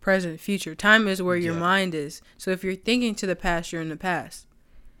 present, future. Time is where your mind is. So if you're thinking to the past, you're in the past.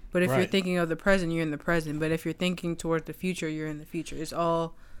 But if you're thinking of the present, you're in the present. But if you're thinking towards the future, you're in the future. It's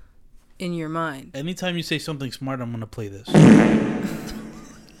all in your mind. Anytime you say something smart, I'm going to play this.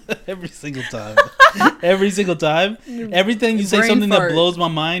 Every single time. Every single time. Everything you say something that blows my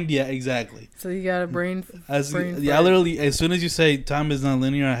mind. Yeah, exactly. So you got a brain I literally, as soon as you say time is not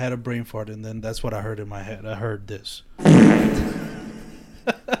linear, I had a brain fart. And then that's what I heard in my head. I heard this.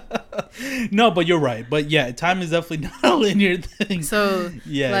 No, but you're right. But yeah, time is definitely not a linear thing. So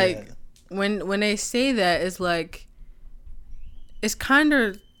when they say that, it's like it's kind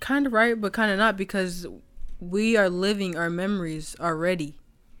of right, but kind of not, because we are living our memories already.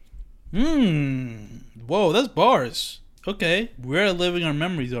 Whoa, that's bars. Okay, we're living our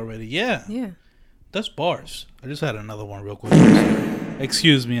memories already. Yeah. That's bars. I just had another one real quick.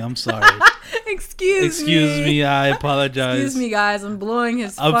 Excuse me, I'm sorry. Excuse me, I apologize. Excuse me, guys, I'm blowing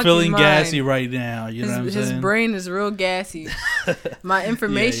his fucking mind. I'm feeling gassy right now, you know what I'm saying? His brain is real gassy. My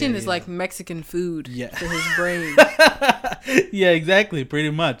information is like Mexican food to his brain. Yeah, exactly, pretty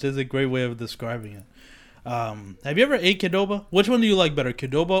much. That's a great way of describing it. Have you ever ate Qdoba? Which one do you like better,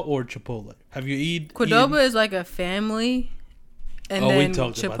 Qdoba or Chipotle? Have you eaten? Qdoba is like a family. And then we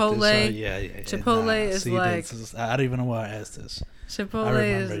talked Chipotle, about this. Chipotle is like... I don't even know why I asked this.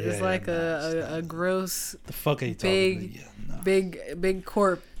 Chipotle is like a gross... The fuck are you talking about? Big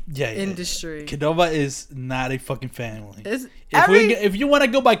corp industry. Qdoba is not a fucking family. If you want to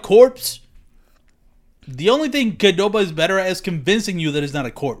go by corpse, the only thing Qdoba is better at is convincing you that it's not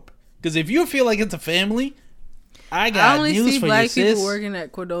a corp. Because if you feel like it's a family... I only news see for black you, sis. people working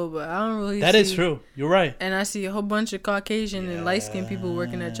at Qdoba. I don't really That is true. You're right. And I see a whole bunch of Caucasian and light-skinned people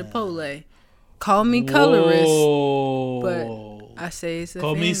working at Chipotle. Call me colorist. But I say it's a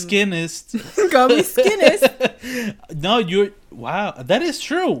Call family. me skinnist. Call me skinnist. No, you're... Wow, that is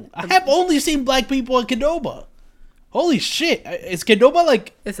true. I have only seen black people at Qdoba. Holy shit. Is Qdoba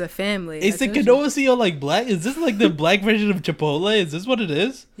like... It's a family. Is the Qdoba CEO like black? Is this like the black version of Chipotle? Is this what it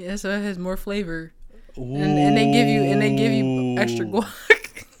is? Yeah, so it has more flavor. And they give you extra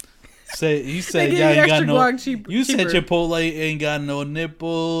guac. said y'all ain't got no. You said Chipotle ain't got no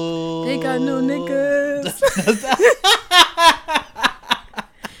nipples. They got no niggas.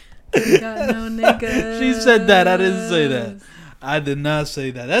 They got no niggas. She said that. I didn't say that. I did not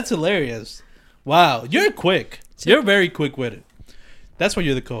say that. That's hilarious. Wow, you're quick. You're very quick with it. That's why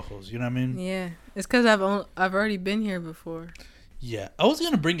you're the co-host. You know what I mean? Yeah, it's because I've already been here before. Yeah, I was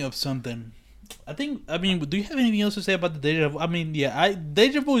gonna bring up something. Do you have anything else to say about the deja vu? I mean, yeah,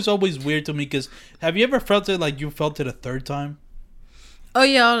 deja vu is always weird to me because have you ever felt it like you felt it a third time? Oh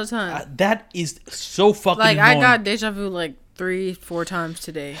yeah, all the time. That is so fucking like annoying. I got deja vu like 3-4 times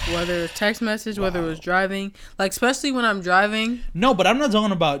today, whether it was text message, whether it was driving, like especially when I'm driving. No, but I'm not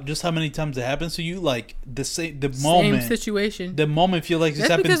talking about just how many times it happens to you. Like the same situation. The moment feel like this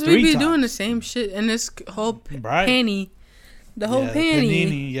happened 3 times. That's because we be doing the same shit in this whole panini. The whole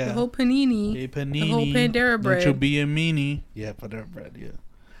panini. Yeah. The whole panini. Hey, panini. The whole Pandera bread. Don't you be a meanie. Yeah, Pandera bread, yeah.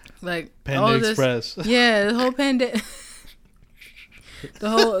 Like Panda Express. Yeah, the whole Panda. the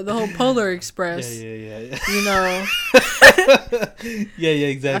whole Polar Express. Yeah. You know. yeah,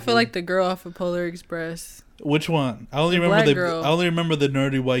 exactly. I feel like the girl off of Polar Express. Which one? I only remember the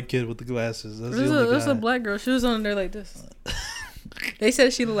nerdy white kid with the glasses. That's it was a black girl. She was on there like this. They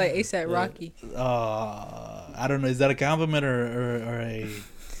said she looked like A$AP Rocky. I don't know. Is that a compliment or a?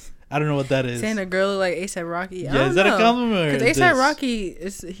 I don't know what that is. Saying a girl look like A$AP Rocky. Yeah, is that a compliment? Because A$AP Rocky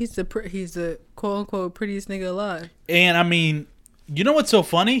he's the quote unquote prettiest nigga alive. And I mean, you know what's so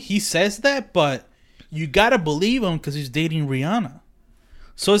funny? He says that, but you gotta believe him because he's dating Rihanna.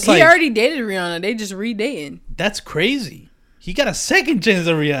 So it's he already dated Rihanna. They just re-dating. That's crazy. He got a second chance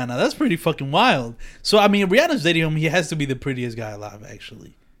at Rihanna. That's pretty fucking wild. So, I mean, Rihanna's dating him. He has to be the prettiest guy alive,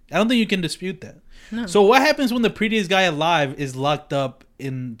 actually. I don't think you can dispute that. No. So, what happens when the prettiest guy alive is locked up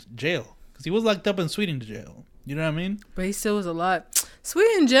in jail? Because he was locked up in Sweden jail. You know what I mean? But he still was alive.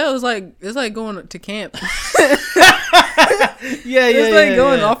 Sweden jail is like, it's like going to camp. It's like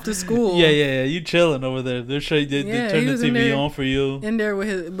going off to school. Yeah. You chilling over there. They're turning the TV on for you. In there with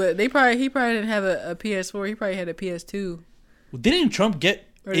his, but he probably didn't have a PS4. He probably had a PS2. Didn't Trump get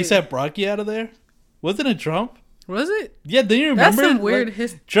A$AP Rocky out of there? Wasn't it Trump? Was it? Yeah, do you remember? That's some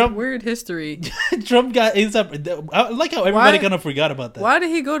weird history. Trump got A$AP. I like how everybody kind of forgot about that. Why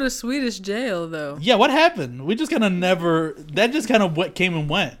did he go to Swedish jail, though? Yeah, what happened? We just kind of never... That just kind of came and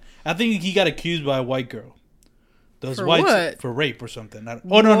went. I think he got accused by a white girl. Those for whites what? For rape or something.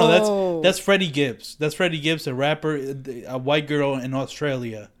 No, that's Freddie Gibbs. That's Freddie Gibbs, a rapper, a white girl in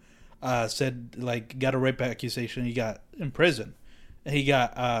Australia. Said like got a rape accusation. He got in prison. He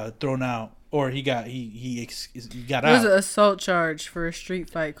got thrown out, or he got out. It was an assault charge for a street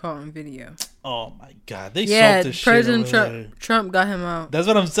fight caught on video. Oh my god, they sold this President shit. Trump got him out. That's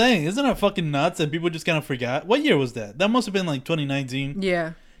what I'm saying. Isn't that fucking nuts? And people just kind of forgot. What year was that? That must have been like 2019.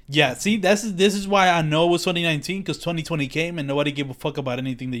 Yeah. Yeah, see, this is why I know it was 2019, because 2020 came and nobody gave a fuck about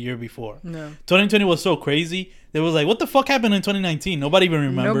anything the year before. No. 2020 was so crazy. They was like, what the fuck happened in 2019? Nobody even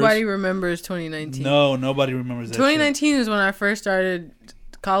remembers. Nobody remembers 2019. No, nobody remembers that 2019 is when I first started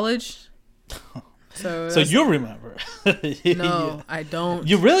college. So you remember. No, I don't.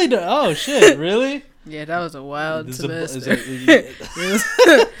 You really don't? Oh, shit, really? Yeah, that was a wild semester. It was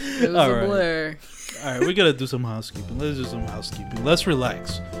a blur. All right, we gotta do some housekeeping. Let's do some housekeeping. Let's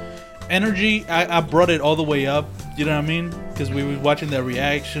relax. Energy, I brought it all the way up. You know what I mean? Because we were watching that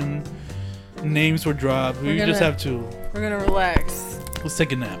reaction. Names were dropped. We just have to. We're gonna relax. Let's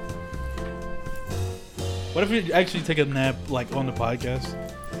take a nap. What if we actually take a nap like on the podcast?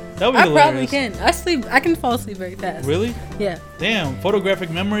 That would be hilarious. Probably can. I can fall asleep very fast. Really? Yeah. Damn, photographic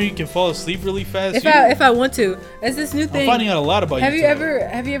memory, you can fall asleep really fast. If I want to. It's this new thing. I'm finding out a lot about you.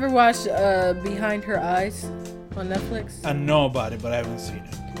 Have you ever watched Behind Her Eyes on Netflix? I know about it, but I haven't seen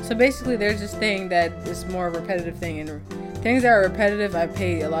it. So basically, there's this thing that is more a repetitive thing, and things that are repetitive, I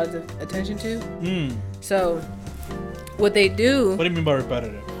pay a lot of attention to. So, what they do? What do you mean by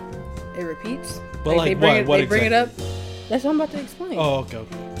repetitive? It repeats. But like what? What they bring it up. That's what I'm about to explain. Oh, okay.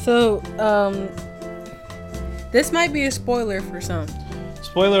 So, this might be a spoiler for some.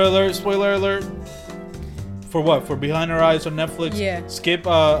 Spoiler alert! Spoiler alert! For what? For Behind Her Eyes on Netflix? Yeah. Skip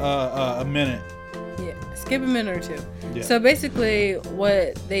a minute. Yeah, skip a minute or two. Yeah. So basically,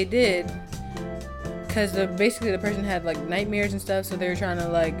 what they did, because basically the person had like nightmares and stuff, so they were trying to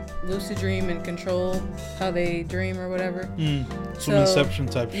like lucid dream and control how they dream or whatever. Some Inception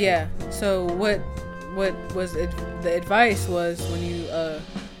type shit. Yeah. So what was the advice was when you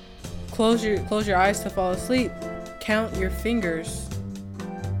close your eyes to fall asleep, count your fingers.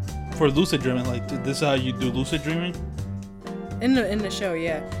 For lucid dreaming, like this is how you do lucid dreaming? In the show,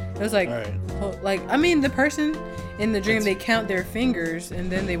 yeah. It was like, all right. like I mean, the person, in the dream they count their fingers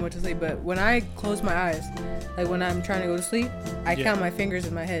and then they went to sleep. But when I close my eyes, like when I'm trying to go to sleep, I count my fingers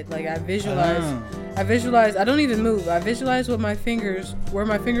in my head. Like I visualize. I don't even move. I visualize where my fingers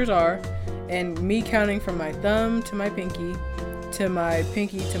are, and me counting from my thumb to my pinky to my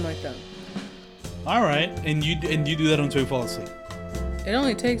thumb. All right, and you do that until you fall asleep. It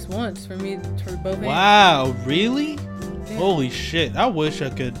only takes once for both hands. Wow, really? Yeah. Holy shit! I wish I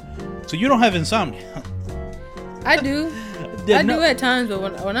could. So you don't have insomnia? I do. I do at times,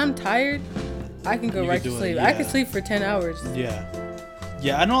 but when I'm tired, I can go right to sleep. I can sleep for 10 hours. Yeah.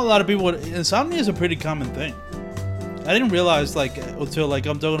 Yeah, I know a lot of people. Insomnia is a pretty common thing. I didn't realize until I'm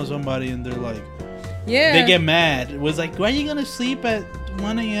talking to somebody and they're like, they get mad. It was like, why are you gonna sleep at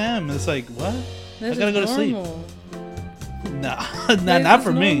 1 a.m.? It's like, what? I gotta go to sleep. Nah, not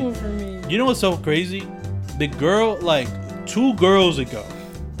for me. You know what's so crazy? The girl, 2 girls ago.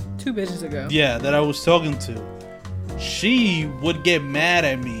 2 bitches ago. Yeah, that I was talking to. She would get mad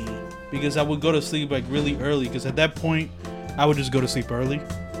at me because I would go to sleep really early. Because at that point, I would just go to sleep early.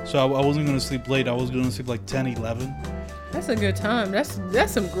 So I wasn't going to sleep late. I was going to sleep 10, 11. That's a good time. That's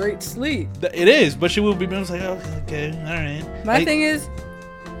some great sleep. It is, but she would be like, oh, okay, all right. My thing is,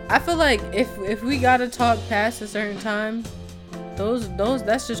 I feel like if we gotta talk past a certain time,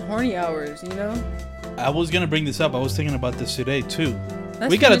 that's just horny hours, you know? I was gonna bring this up. I was thinking about this today too.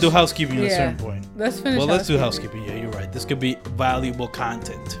 We gotta do housekeeping at a certain point. Let's finish. Well, let's do housekeeping. Yeah, you're right. This could be valuable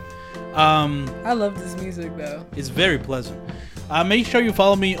content. I love this music though. It's very pleasant. Make sure you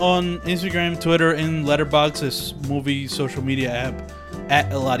follow me on Instagram, Twitter, and Letterboxd, this movie social media app at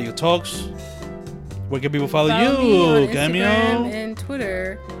Eladio Talks. Where can people follow you? Me on Instagram and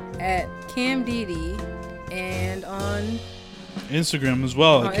Twitter at Cam Didi, and on Instagram as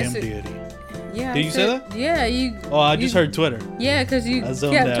well at Cam Didi. Yeah. Did you say that? Yeah, you. Oh, I just heard Twitter. Yeah, because you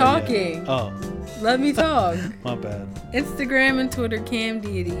kept talking. Yeah. Oh. Let me talk. My bad. Instagram and Twitter, Cam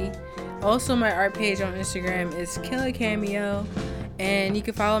Didi. Also, my art page on Instagram is Killer Cameo, and you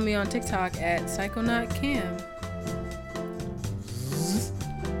can follow me on TikTok at PsychonautCam.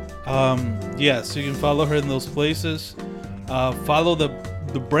 So you can follow her in those places. Follow the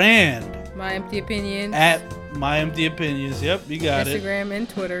brand. My Empty Opinions. At My Empty Opinions. Yep, you got Instagram and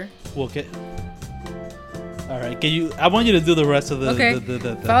Twitter. Okay. All right. I want you to do the rest of the. Okay.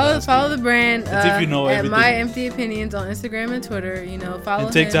 Follow the brand. If you know at everything. My Empty Opinions on Instagram and Twitter. Follow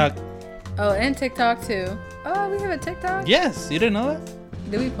and TikTok. Him. Oh, and TikTok too. Oh, we have a TikTok? Yes. You didn't know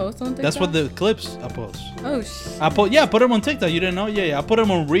that? Did we post on TikTok? That's what the clips I post. Oh, shit. I put them on TikTok. You didn't know? Yeah. I put them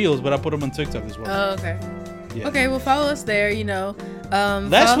on Reels, but I put them on TikTok as well. Oh, okay. Yeah. Okay, well, follow us there,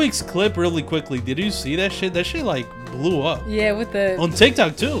 Last week's clip, really quickly, did you see that shit? That shit, blew up. Yeah, with the... On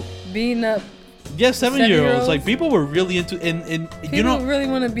TikTok, too. Beating up... Yeah, 7-year-olds. People were really into... And people really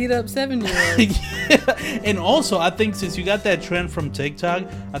want to beat up 7-year-olds. Yeah. And also, I think since you got that trend from TikTok,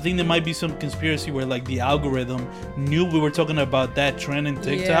 I think there might be some conspiracy where, the algorithm knew we were talking about that trend in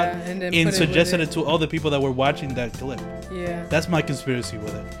TikTok and suggested it to all the people that were watching that clip. Yeah. That's my conspiracy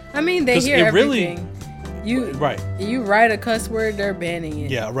with it. I mean, they hear everything. You write a cuss word, they're banning it.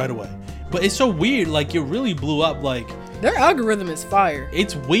 Yeah, right away. But it's so weird. It really blew up. Their algorithm is fire.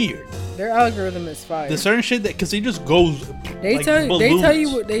 It's weird. Their algorithm is fire. The certain shit because it just goes. They show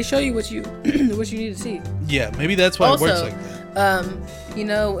you what you what you need to see. Yeah, maybe that's why it works like that.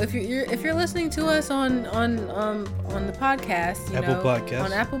 If you're listening to us on the podcast,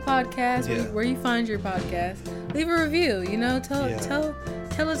 on Apple Podcasts, where you find your podcast, leave a review.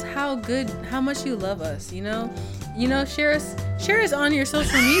 Tell us how much you love us. Share us on your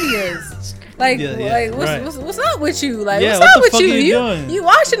social medias. What's up with you? What's up with you? You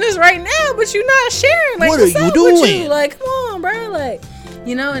watching this right now, but you're not sharing. What are you doing? Come on, bro.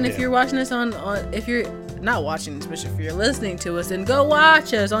 And if you're watching us on if you're not watching this, but if you're listening to us, then go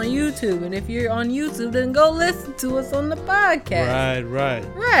watch us on YouTube. And if you're on YouTube, then go listen to us on the podcast.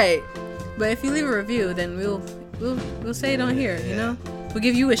 Right. But if you leave a review, then we'll say it on here. We'll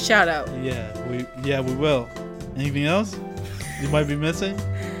give you a shout out. Yeah, we will. Anything else you might be missing?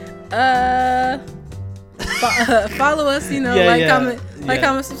 Follow us,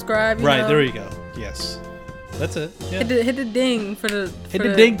 comment, subscribe. There you go. Yes, that's it. Yeah. Hit the ding for the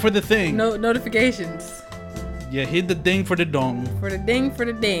ding for the thing. Notifications. Yeah, hit the ding for the dong. For the ding.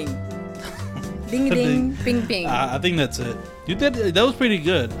 Ding ding, ping ping. I think that's it. You did. That was pretty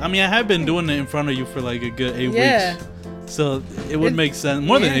good. I mean, I have been doing it in front of you for a good 8 weeks. So it would make sense.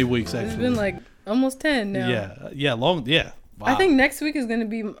 More than 8 weeks, actually. It's been almost 10 now. Yeah, long. Yeah. Wow. I think next week is going to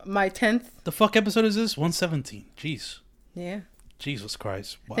be my 10th. The fuck episode is this? 117. Jeez. Yeah. Jesus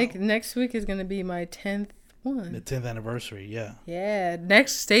Christ. Wow. I think next week is going to be my 10th 1. The 10th anniversary, yeah. Yeah.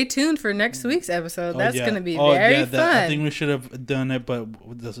 Stay tuned for next week's episode. That's going to be very fun. I think we should have done it, but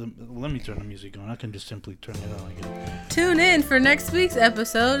let me turn the music on. I can just simply turn it on again. Tune in for next week's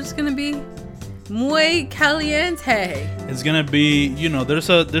episode. It's going to be muy caliente. It's going to be, there's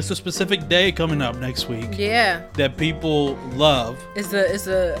a specific day coming up next week. Yeah. That people love. It's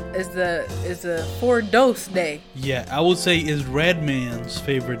the 4-dose day. Yeah, I would say is Redman's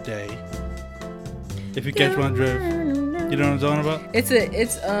favorite day. If you catch my drift. You know what I'm talking about? It's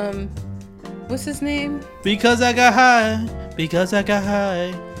what's his name? Because I got high.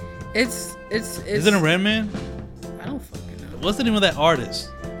 It's Isn't it Redman? I don't fucking know. What's the name of that artist?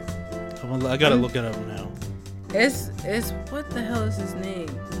 I gotta look it up now. It's what the hell is his name?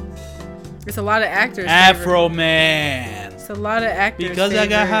 It's a lot of actors. Afroman. It's a lot of actors. Because I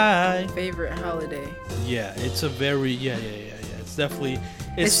got high. Favorite holiday. Yeah, it's a very It's definitely.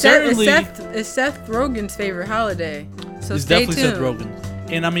 It's Seth Rogen's favorite holiday. So it's stay definitely tuned. Seth Rogen.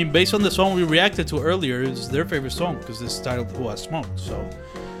 And I mean, based on the song we reacted to earlier, it's their favorite song because it's titled "Who I Smoked." So,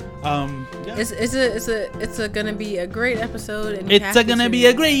 yeah. It's gonna be a great episode. And it's gonna be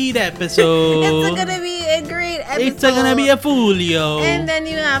a great episode. It's gonna be a great episode. It's gonna be a folio. And then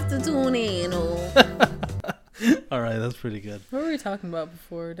you have to tune in. All right, that's pretty good. What were we talking about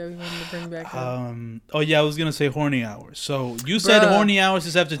before that we wanted to bring back up? Oh yeah, I was gonna say horny hours. So you said horny hours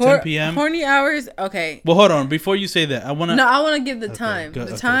is after 10 p.m. Horny hours, okay. Well, hold on. Before you say that, I wanna give the time.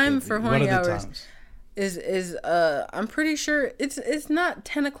 The time for horny hours is I'm pretty sure it's not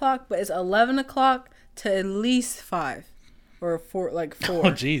 10 o'clock, but it's 11 o'clock to at least 5 or 4, like 4.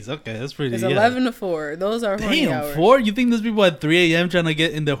 Oh jeez, okay, that's pretty. It's 11 to 4. Those are horny hours. Damn, 4? You think there's people at 3 a.m. trying to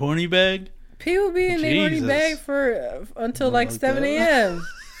get in the horny bag? People be in their horny bag for until like 7 a.m.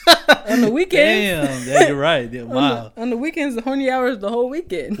 on the weekends. Damn, yeah, you're right. Yeah, wow. On the weekends, the horny hours the whole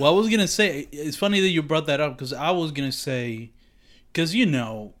weekend. Well, I was gonna say it's funny that you brought that up because I was gonna say, because you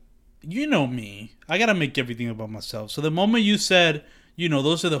know me, I gotta make everything about myself. So the moment you said,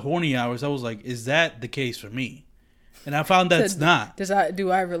 those are the horny hours, I was like, is that the case for me? And I found that's not. Do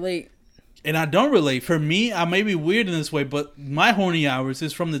I relate? And I don't relate. For me, I may be weird in this way, but my horny hours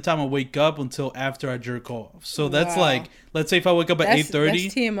is from the time I wake up until after I jerk off. So that's like, let's say if I wake up at 8:30.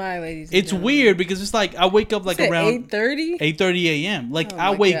 That's TMI, ladies. It's weird because it's like I wake up like around 8:30. 8:30 a.m. Like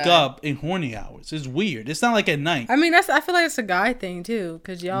I wake up in horny hours. It's weird. It's not like at night. I mean, I feel like it's a guy thing too,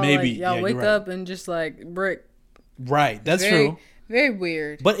 because y'all wake up and just like brick. Right. That's true. Very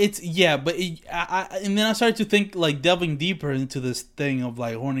weird. But it's, and then I started to think, like, delving deeper into this thing of,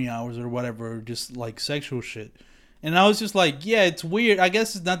 like, horny hours or whatever, just, like, sexual shit. And I was just like, yeah, it's weird. I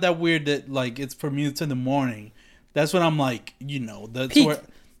guess it's not that weird that, like, it's for me, it's in the morning. That's when I'm like,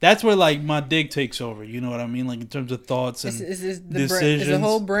 that's where like my dick takes over. You know what I mean? Like in terms of thoughts and decisions. The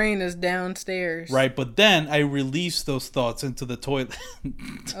whole brain is downstairs. Right, but then I release those thoughts into the toilet.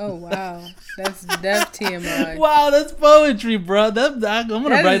 Oh wow, that's TMI. Wow, that's poetry, bro. I'm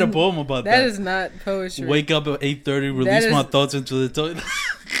gonna write a poem about that. That is not poetry. Wake up at 8:30, release my thoughts into the toilet.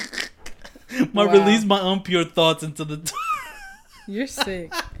 Release my impure thoughts into the toilet. You're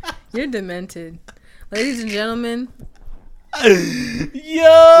sick. You're demented. Ladies and gentlemen.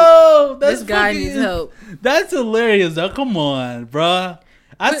 Yo, this guy needs help. That's hilarious. Though. Come on, bro.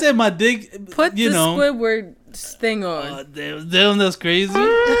 I said my dick. Put the Squidward thing on. Damn, that's crazy. No,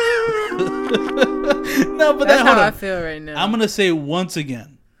 but that's how I feel right now. I'm gonna say it once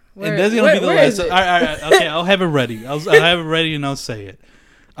again, and that's gonna be the last. All right. Okay, I'll have it ready. I'll have it ready, and I'll say it.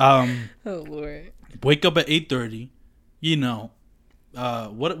 Oh Lord. Wake up at 8:30. You know.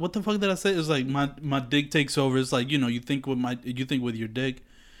 What the fuck did I say? It's like my dick takes over. It's like, you think with your dick.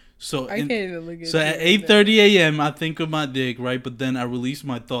 So I can't even look at so at 8:30 a.m. I think with my dick, right? But then I release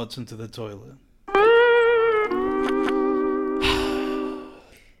my thoughts into the toilet.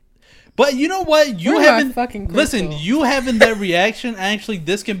 But you know what? You haven't listen. You having that reaction. Actually,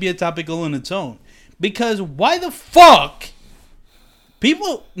 this can be a topical in its own. Because why the fuck?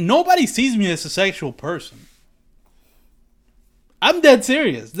 Nobody sees me as a sexual person. I'm dead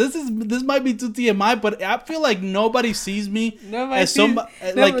serious. This might be too TMI, but I feel like nobody sees me as somebody.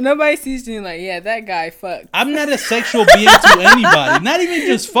 Nobody sees me like, yeah, that guy fucks. I'm not a sexual being to anybody. Not even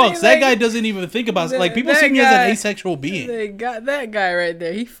just fucks. That guy doesn't even think about it. Like people see me as an asexual being. They got that guy right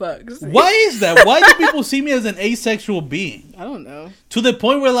there. He fucks. Why is that? Why do people see me as an asexual being? I don't know. To the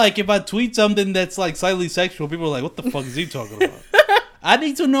point where like if I tweet something that's like slightly sexual, people are like, "What the fuck is he talking about?" I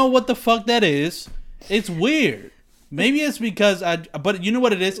need to know what the fuck that is. It's weird. Maybe it's because but you know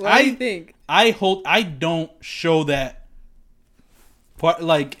what it is? What do you think? I don't show that part.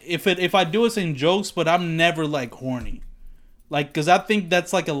 Like if I do it in jokes, but I'm never like horny, like because I think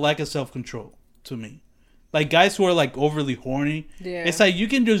that's like a lack of self-control to me. Like guys who are like overly horny. Yeah. It's like you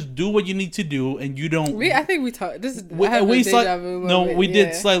can just do what you need to do, and you don't. I think we talked. This is we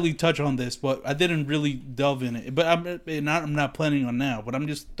did slightly touch on this, but I didn't really delve in it. But I'm not planning on now. But I'm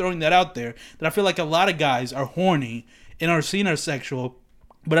just throwing that out there that I feel like a lot of guys are horny and are seen as sexual,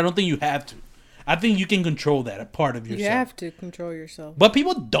 but I don't think you have to. I think you can control that, a part of yourself. You have to control yourself. But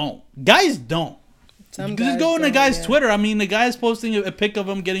people don't. Guys don't. Just go on the guy's Twitter. I mean, the guy's posting a pic of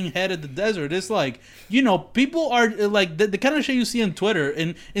him getting head at the desert. It's like, people are like the kind of shit you see on Twitter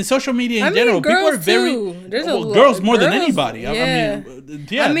and in social media in general. People are very girls more than anybody. Yeah.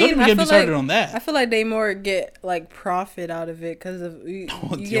 Don't even get me started on that. I feel like they more get like profit out of it because of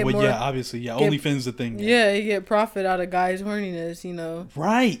obviously, OnlyFans the thing. Yeah, you get profit out of guys' horniness.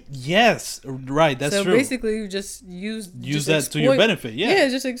 Right. Yes. Right. That's true. So basically, you just use that to your benefit. Yeah.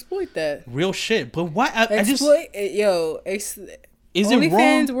 Just exploit that. Real shit. But why? Is it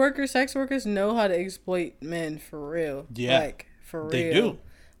wrong? Workers, sex workers know how to exploit men for real. Yeah, like for real. They do.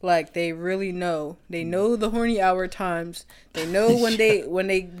 Like they really know. They know the horny hour times. They know when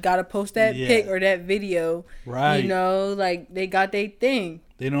they gotta post that pic or that video. Right. Like they got their thing.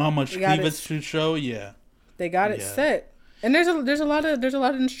 They know how much cleavage to show. Yeah. They got it set. And there's a lot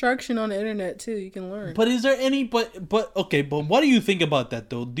of instruction on the internet too. You can learn. But is there any? But what do you think about that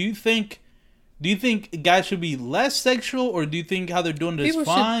though? Do you think guys should be less sexual, or do you think how they're doing this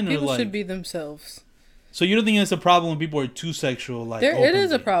fine? People should be themselves. So you don't think it's a problem when people are too sexual? Like it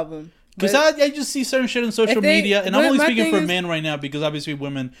is a problem. Because I just see certain shit on social media, and I'm only speaking for men right now because obviously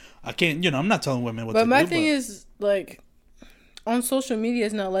women, I can't. I'm not telling women what to do. But my thing is like, on social media,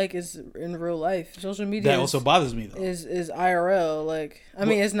 it's not like it's in real life. Social media also bothers me though. Is IRL like? I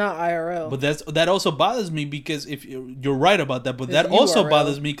mean, it's not IRL. But that also bothers me because if you're right about that, but that also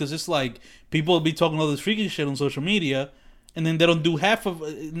bothers me because it's like people will be talking all this freaky shit on social media, and then they don't do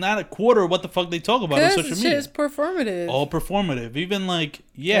not a quarter of what the fuck they talk about on social media. Shit is performative. All performative. Even like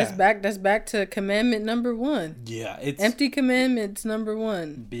That's back to commandment number 1. Yeah, it's empty commandments number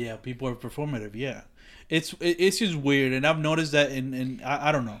 1. Yeah, people are performative. Yeah. It's just weird, and I've noticed that, and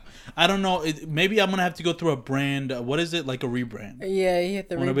I don't know. Maybe I'm gonna have to go through a brand. What is it, like a rebrand? Yeah, you have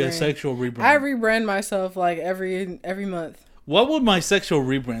to rebrand. Wanna be a sexual rebrand? I rebrand myself like every month. What would my sexual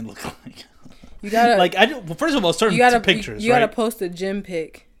rebrand look like? You gotta first of all, certain pictures. You gotta post a gym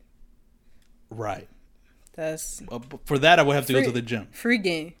pic. Right. That's for that I would have to go to the gym. Free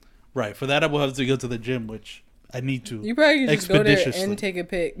game. Right. For that I will have to go to the gym, which I need to. You probably just go there and take a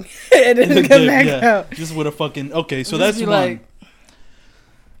pic and then come back out. Just with a fucking so that's one. Like,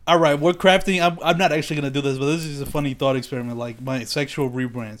 all right, we're crafting. I'm not actually gonna do this, but this is a funny thought experiment, like my sexual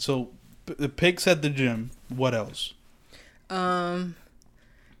rebrand. So the pics at the gym. What else?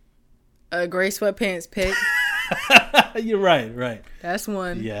 A gray sweatpants pic. You're right. That's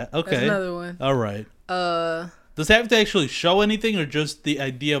one. Yeah. Okay. That's another one. All right. Does it have to actually show anything, or just the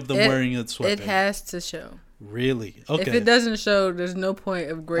idea of them wearing a sweatpants? It has to show. Really? Okay. If it doesn't show, there's no point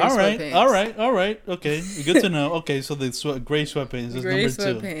of gray sweatpants. All right. Okay. Good to know. Okay, so the gray sweatpants is number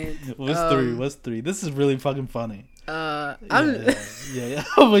 2. What's 3? This is really fucking funny. Yeah.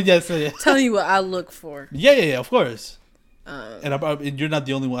 But yes, telling you what I look for. Yeah, of course. And you're not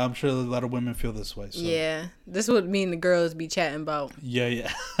the only one. I'm sure a lot of women feel this way. So. Yeah, this would mean the girls be chatting about.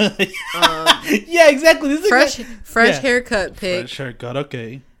 Yeah. Yeah, exactly. This is fresh haircut pic. Fresh haircut.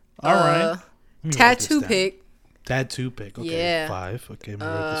 Okay. All right. Tattoo pic. Tattoo pic. Okay. Yeah. 5. Okay, I'm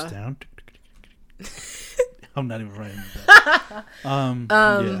gonna write this down. I'm not even writing that.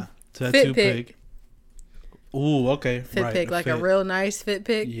 Yeah. Tattoo pic. Ooh, okay. Fit pic, like a real nice fit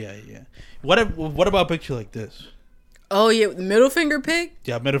pic. Yeah. What about a picture like this? Oh yeah, the middle finger pic.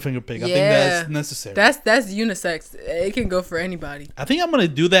 Yeah, middle finger pic. I think that's necessary. That's unisex. It can go for anybody. I think I'm gonna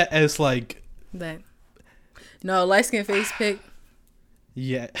do that as like that. No, light skin face pic.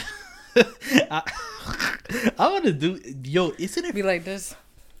 Yeah. I want to do. Isn't it be like this,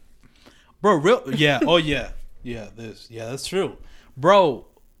 bro? Real? Yeah. Oh yeah. This. Yeah, that's true, bro.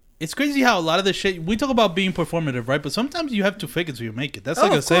 It's crazy how a lot of the shit we talk about being performative, right? But sometimes you have to fake it till you make it. That's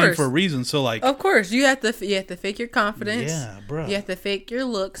like a saying for a reason. So like, of course, you have to fake your confidence. Yeah, bro. You have to fake your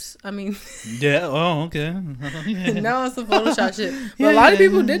looks. I mean, yeah. Oh, okay. Now it's some Photoshop shit. But a lot of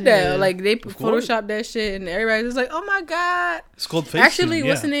people did that. Yeah. Like they Photoshopped that shit, and everybody was like, "Oh my god!" It's called face. Actually,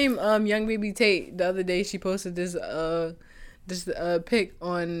 what's the name? Young Baby Tate. The other day, she posted this pic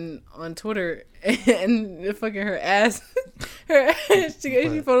on Twitter, and fucking her ass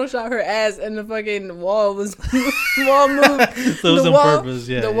She photoshopped her ass and the fucking wall moved. So it was on purpose,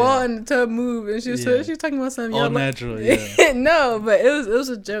 yeah. The wall and the tub moved, and she was talking about something. All natural, yeah. No, but it was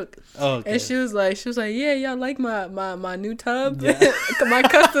a joke. Oh, okay. And she was like, yeah, y'all like my new tub, my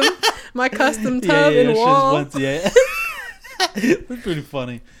custom tub and wall. That's pretty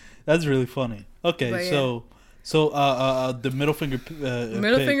funny. That's really funny. Okay, but, so the middle finger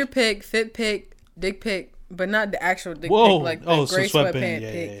finger pick, fit pick, dick pick, but not the actual dick pick, like the gray sweatpant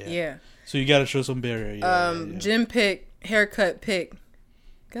pick. Yeah. So you gotta show some barrier. Gym pick, haircut pick.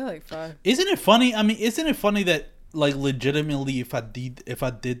 Got like 5. Isn't it funny? I mean, isn't it funny that like legitimately, if I did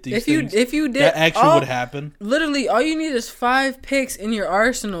these things, if you did, that actually would happen? Literally, all you need is 5 picks in your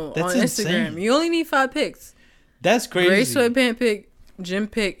arsenal. That's on Instagram. Insane. You only need 5 picks. That's crazy. Gray sweatpant pick, gym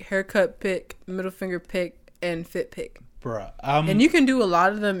pick, haircut pick, middle finger pick, and fit pick. Bruh. And you can do a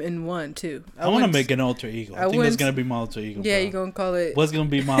lot of them in one, too. I want to make an alter ego. I think that's going to be my alter ego. Yeah, you're going to call it... What's going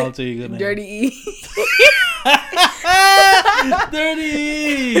to be my alter ego name? Dirty E. Dirty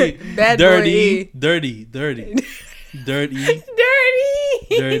E. Bad dirty, boy E. Dirty.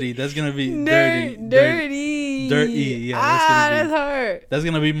 Dirty. That's going to be Dirty. Yeah, that's hard. That's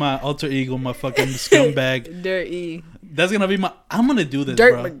going to be my alter ego, my fucking scumbag. Dirty. That's gonna be my. I'm gonna do this,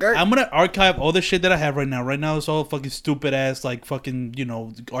 bro. I'm gonna archive all the shit that I have right now. Right now, it's all fucking stupid ass, like fucking,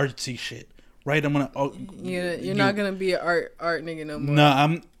 artsy shit. Right? I'm gonna. You're not gonna be an art nigga no more.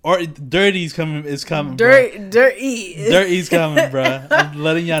 No, Dirty's coming. Is coming. Dirty's coming, bro. I'm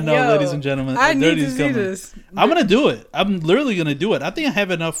letting y'all know, ladies and gentlemen. I need to see this. I'm gonna do it. I'm literally gonna do it. I think I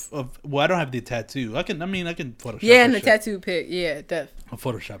have enough of. Well, I don't have the tattoo. I can Photoshop. Yeah, and the tattoo pic. Yeah, I'll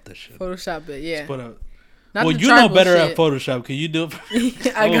Photoshop that shit. Photoshop it. Yeah. Well, you know better at Photoshop. Can you do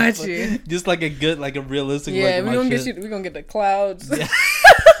it? I got you. Just like a realistic. Yeah, we're gonna get the clouds. Yeah.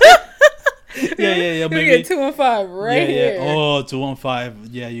 Yeah. Maybe get 215 right here. Oh,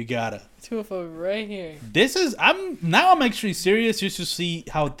 215. Yeah, you got it. 215 right here. I'm actually serious just to see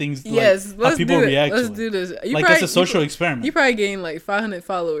how things. Yes, how people react. Let's do this. As a social experiment. You probably gain like 500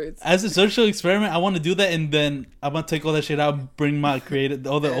 followers. As a social experiment, I want to do that, and then I'm gonna take all that shit out, and bring my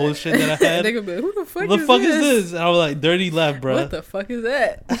all the old shit that I had. They gonna be like, who the fuck is this? And I was like, dirty left, bro. What the fuck is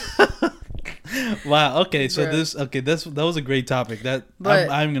that? Wow. Okay. So that was a great topic. I'm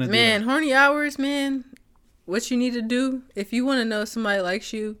gonna do that. Man, horny hours, man. What you need to do if you want to know if somebody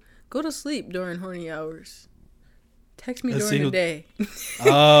likes you, go to sleep during horny hours. Text me during the day.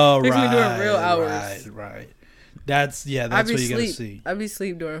 Oh, Text me during real hours. Right. That's what you gotta see. I be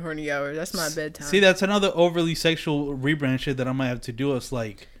sleep during horny hours. That's my bedtime. See, that's another overly sexual rebrand shit that I might have to do. It's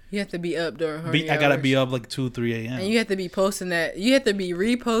like. You have to be up during horny hours. I gotta be up like 2-3 a.m. And you have to be posting that. You have to be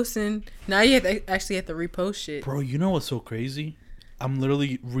reposting. Now you have to repost shit. Bro, you know what's so crazy? I'm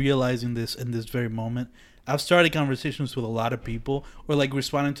literally realizing this in this very moment. I've started conversations with a lot of people, or like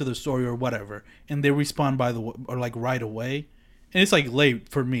responding to the story or whatever, and they respond right away, and it's like late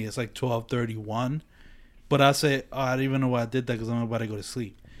for me. It's like 12:31, but I say, I don't even know why I did that because I'm about to go to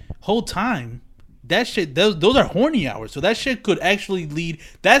sleep. Whole time. That shit, those are horny hours. So that shit could actually lead.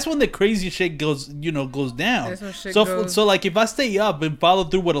 That's when the crazy shit goes down. That's when shit goes. So like if I stay up and follow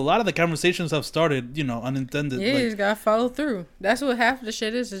through with a lot of the conversations I've started, unintended. Yeah, you just gotta follow through. That's what half the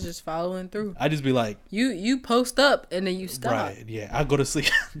shit is just following through. I just be like, you post up and then you stop. Right? Yeah, I go to sleep.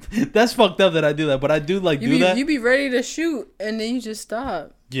 That's fucked up that I do that, but I do do that. You be ready to shoot and then you just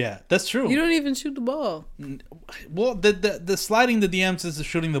stop. Yeah, that's true. You don't even shoot the ball. Well, the sliding the DMs is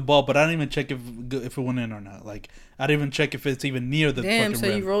shooting the ball, but I don't even check if it went in or not. Like, I don't even check if it's even near the fucking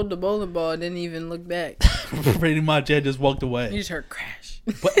rim. You rolled the bowling ball and didn't even look back. Pretty much, I just walked away. You just heard crash.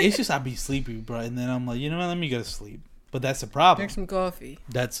 But it's just I be sleepy, bro, and then I'm like, you know what? Let me go to sleep. But that's the problem. Drink some coffee.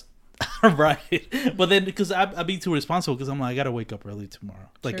 That's right. But then because I be too responsible because I'm like I gotta wake up early tomorrow,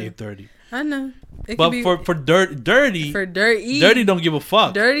 like 8:30. I know. But for dirty don't give a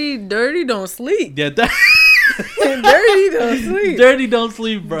fuck. Dirty don't sleep. Yeah. Dirty don't sleep. Dirty don't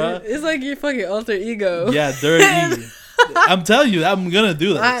sleep, bro. It's like your fucking alter ego. Yeah, dirty. I'm telling you, I'm gonna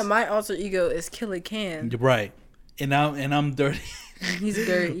do this. My alter ego is Killer Can. Right, and I'm dirty. He's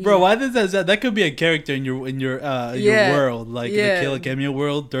dirty, bro. Why does that could be a character in your world, like the Killer Cameo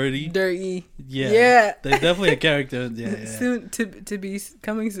world? Dirty. Yeah. They're definitely a character. Yeah. Soon to be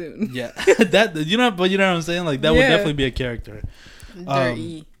coming soon. Yeah, that but you know what I'm saying? Like that would definitely be a character.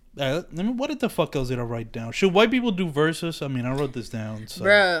 Dirty. What the fuck else did I write down? Should white people do verses? I mean, I wrote this down. So.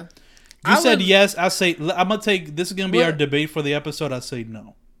 Bruh. You said yes. I say I'm gonna take. This is gonna be our debate for the episode. I say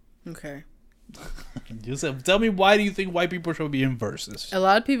no. Okay. You said, tell me why do you think white people should be in verses? A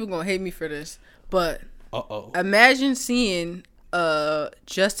lot of people gonna hate me for this, but imagine seeing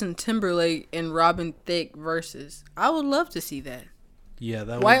Justin Timberlake and Robin Thicke versus. I would love to see that. Yeah,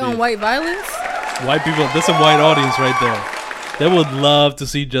 that white on white violence. White people. That's a white audience right there. They would love to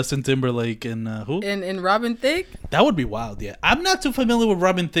see Justin Timberlake and who? And Robin Thicke. That would be wild. Yeah, I'm not too familiar with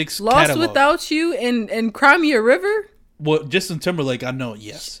Robin Thicke's Lost catalog. Without You and Cry Me a River. Well, Justin Timberlake, I know,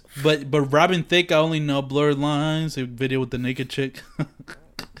 yes, but Robin Thicke, I only know Blurred Lines, a video with the naked chick.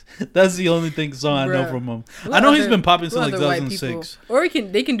 That's the only song I know from him. I know he's been popping since like 2006. Or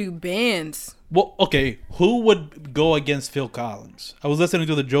they can do bands. Well, okay, who would go against Phil Collins? I was listening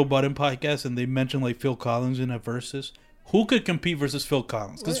to the Joe Budden podcast, and they mentioned like Phil Collins in a versus. Who could compete versus Phil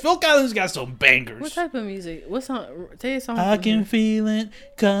Collins? Because Phil Collins got some bangers. What type of music? What song? Tell you a song. I can feel it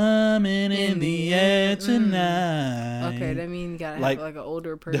coming in the air tonight. Okay, that means you gotta have like an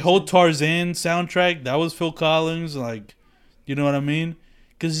older person. The whole Tarzan soundtrack, that was Phil Collins. Like, you know what I mean?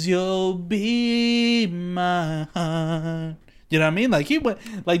 Because you'll be my heart. You know what I mean? Like, he went.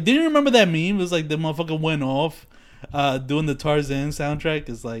 Like, didn't you remember that meme? It was like the motherfucker went off doing the Tarzan soundtrack.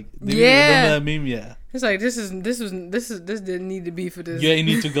 It's like, did you remember that meme? Yeah. It's like this didn't need to be for this. Yeah, you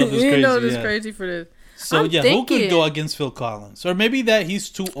need to go this crazy. This crazy for this. So who could go against Phil Collins? Or maybe that he's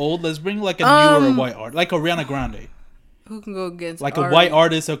too old. Let's bring like a newer white artist, like Ariana Grande. Who can go against like a white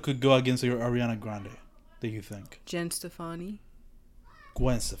artist that could go against Ariana Grande? Do you think? Gwen Stefani.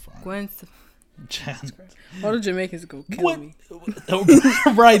 All the Jamaicans go kill me.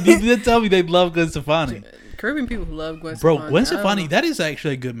 Right? They did tell me they love Gwen Stefani. Caribbean people love Gwen Stefani. Bro, Gwen Stefani, that is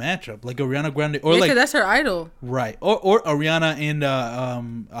actually a good matchup. Like Ariana Grande, or like that's her idol, right? Or Ariana and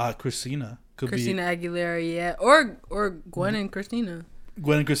Christina Aguilera, yeah, or Gwen and Christina.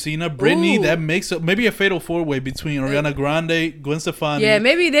 Gwen and Christina, Britney. Ooh. That makes maybe a fatal 4-way between Ariana Grande, Gwen Stefani. Yeah,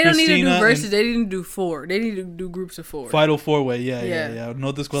 maybe they don't need to do verses. They didn't do 4. They need to do groups of 4. Fatal 4-way. Yeah.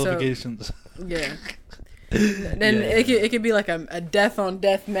 No disqualifications. So, yeah. Then it could be like a death on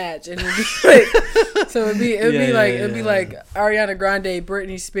death match, and it'd be like, so it'd be like Ariana Grande,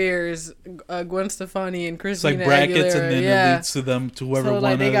 Britney Spears, Gwen Stefani, and Christina. It's like brackets, Aguilera. And then it leads to them to whoever. So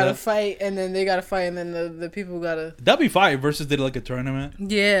like they gotta fight, and then the people gotta. That'd be fire versus did like a tournament.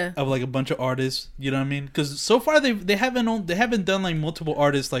 Yeah. Of like a bunch of artists, you know what I mean? Because so far they haven't done like multiple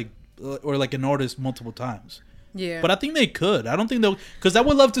artists or like an artist multiple times. Yeah, but I think they could. I don't think they'll, because I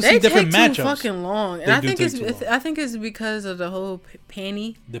would love to see different matchups. They take too fucking long, and I think it's because of the whole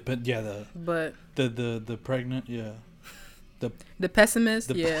panty. The pregnant, yeah. The pessimist,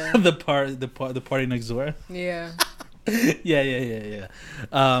 the party next door. Yeah. Yeah.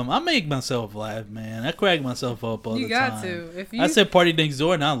 I make myself laugh, man. I crack myself up all the time. You got to. I said party next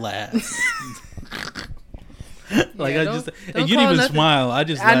door, and I laugh. Like I just, and you didn't even smile. I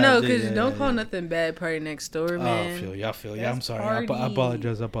just, I know, because don't call nothing bad party next door, man. I feel you. I'm sorry. I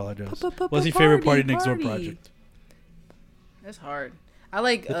apologize. What's your favorite party next door project? That's hard. I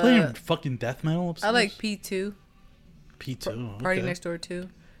like. They're playing fucking death metal upstairs? I like P2. P2. Party Next Door 2.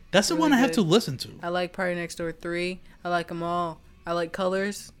 That's the one I have to listen to. I like Party Next Door 3. I like them all. I like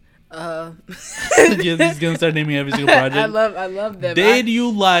Colors. Yeah, he's gonna start naming every single project. I love them. Did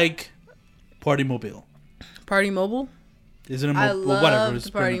you like Party Mobile? Party Mobile? Isn't it I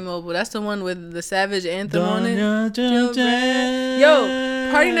love Party Mobile. That's the one with the Savage anthem on it.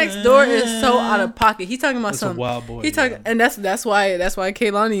 Yo, Party Next Door is so out of pocket. He's talking about some wild boy. And that's why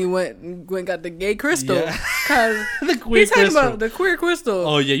Kehlani went got the gay crystal. Yeah. Cause the queer he's talking crystal. About the queer crystal.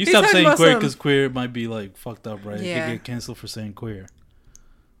 Oh yeah, you stop saying queer because queer might be like fucked up, right? Yeah. You get canceled for saying queer.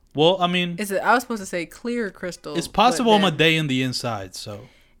 Well, I mean, I was supposed to say clear crystal. It's possible I'm a day in the inside, so.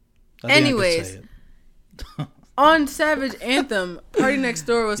 Anyways. On Savage Anthem, Party Next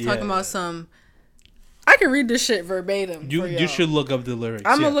Door was talking about some. I can read this shit verbatim. You should look up the lyrics.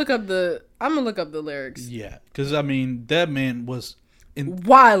 I'm gonna look up the lyrics. Yeah, because I mean that man was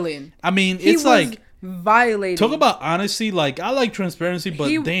wilding. I mean it's like violating. Talk about honesty. Like I like transparency, but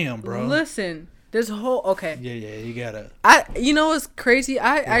damn, bro. Listen, this whole Yeah, you gotta. You know what's crazy?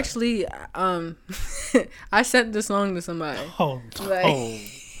 I actually I sent the song to somebody. Oh no.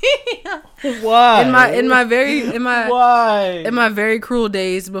 Why? In my very cruel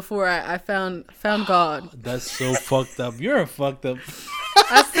days before I found God. That's so fucked up. You're a fucked up.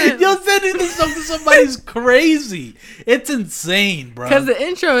 Yo, sending this song to somebody's crazy. It's insane, bro. Because the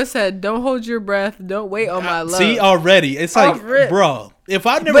intro said, "Don't hold your breath, don't wait on my love." See, already it's like, bro. If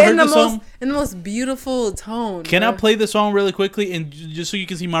I've never heard the song in the most beautiful tone, can I play the song really quickly and just so you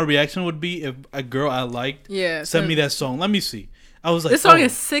can see my reaction would be if a girl I liked sent me that song? Let me see. I was like, this song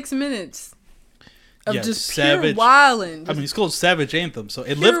is 6 minutes. of just Savage. Pure wildin'. I mean, it's called Savage Anthem, so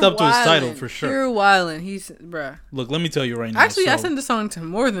it lived up to his title for sure. Pure wildin'. He's, bruh. Look, let me tell you right now. Actually, I sent the song to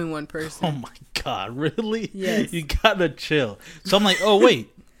more than one person. Oh my God, really? Yes. You gotta chill. So I'm like, oh, wait.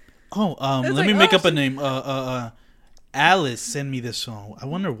 Oh, let me make up a name. Alice sent me this song. I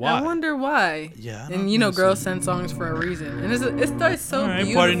wonder why. Yeah. And you know, girls send songs for a reason. And it starts so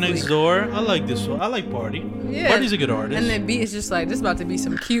beautifully. Party Next Door. I like this one. I like Party. Yeah. Party's a good artist. And the beat is just like, this is about to be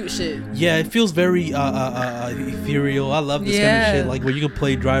some cute shit. Yeah, it feels very ethereal. I love this kind of shit. Like where you can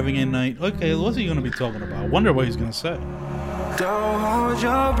play driving at night. Okay, what's he gonna be talking about? I wonder what he's gonna say. Don't hold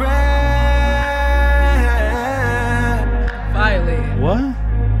your breath. Violate. What?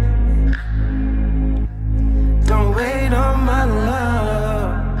 Don't wait on my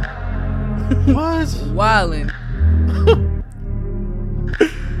love. What? Wildin'.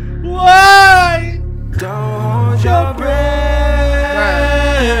 Why? Don't hold your breath.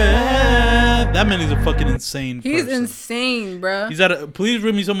 That man is a fucking insane person. He's insane, bro. He's please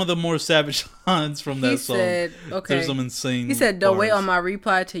read me some of the more savage lines from that song. He said, okay. There's some insane. He said, don't wait on my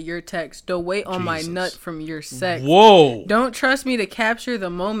reply to your text. Don't wait on my nut from your sex. Whoa. Don't trust me to capture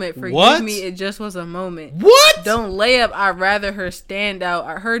the moment. Forgive me, it just was a moment. What? Don't lay up, I'd rather her stand out.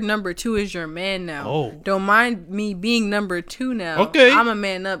 I heard number 2 is your man now. Oh. Don't mind me being number 2 now. Okay. I'm a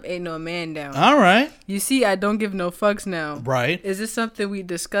man up, ain't no man down. All right. You see, I don't give no fucks now. Right. Is this something we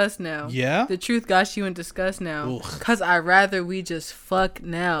discuss now? Yeah. The truth got you in discuss now. Cause I'd rather we just fuck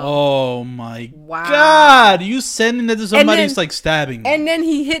now. Oh my God. You sending that to somebody who's like stabbing. And then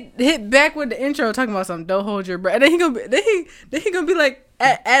he hit back with the intro talking about something, don't hold your breath. And then he gonna be like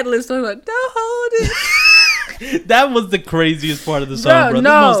ad-libs talking about don't hold it. That was the craziest part of the song, bro.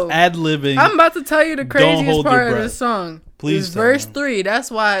 No. The most ad-libbing. I'm about to tell you the craziest part of the song. Please, verse 3. That's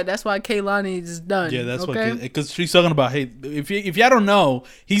why Kehlani is done. Yeah, that's why. Because she's talking about, hey, if y'all don't know,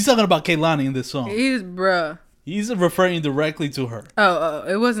 he's talking about Kehlani in this song. He's referring directly to her. Oh,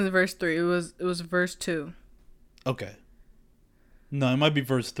 it wasn't verse 3. It was verse 2. Okay. No, it might be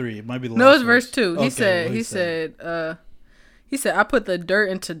verse 3. It might be the last. No, it's verse 2. He said, I put the dirt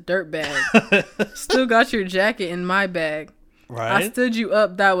into dirt bag. Still got your jacket in my bag. Right. I stood you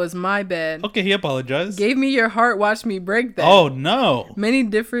up. That was my bad. Okay, he apologized. Gave me your heart. Watch me break that. Oh, no. Many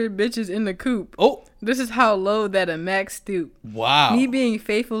different bitches in the coop. Oh. This is how low that a max stoop. Wow. Me being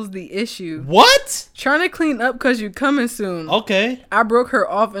faithful's the issue. What? Trying to clean up because you coming soon. Okay. I broke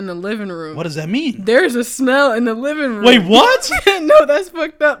her off in the living room. What does that mean? There's a smell in the living room. Wait, what? No, that's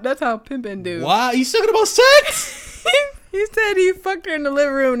fucked up. That's how pimping do. Wow. He's talking about sex? He said he fucked her in the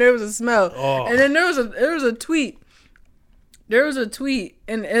living room and there was a smell. Oh. And then there was a tweet. There was a tweet,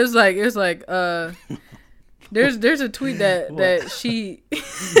 and it was like there's a tweet that she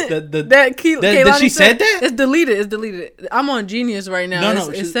that she said that? It's deleted. I'm on Genius right now.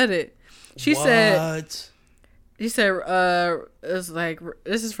 It said it. She said it's like,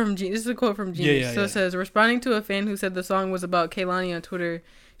 this is from Genius. This is a quote from Genius. It says, responding to a fan who said the song was about Kehlani on Twitter,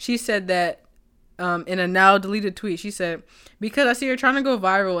 she said that in a now deleted tweet, she said, because I see her trying to go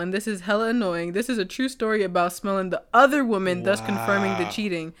viral and this is hella annoying. This is a true story about smelling the other woman, thus confirming the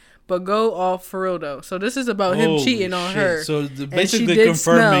cheating. But go off for real though. So this is about him cheating on her. So basically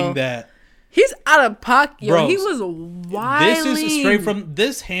confirming that he's out of pocket. Yo, he was wilding. This is straight from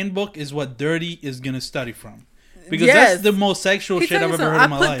this handbook is what Dirty is gonna study from. Because that's the most sexual shit I've ever heard in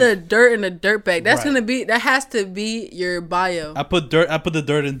my life. I put the dirt in the dirt bag. That's that has to be your bio. I put the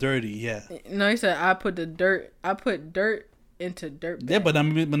dirt in Dirty, yeah. No, he said I put dirt into dirt bag. Yeah, but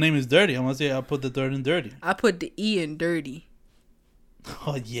my name is Dirty. I'm gonna say I put the dirt in Dirty. I put the E in dirty.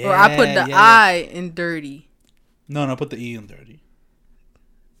 Oh yeah. Or I put the I in dirty. No, I put the E in Dirty.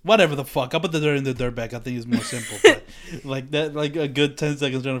 Whatever the fuck. I put the dirt in the dirt bag. I think it's more simple. But like that, like a good 10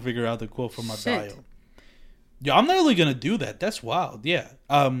 seconds trying to figure out the quote from my bio. Yeah, I'm not really gonna do that. That's wild. Yeah.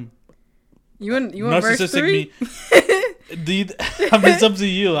 You want verse 3? I mean, it's up to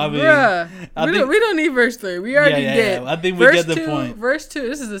you. I mean, bruh, we don't need verse 3. We already did. I think we get the point. Verse 2.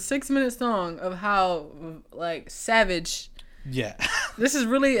 This is a 6-minute song of how like savage. Yeah. This is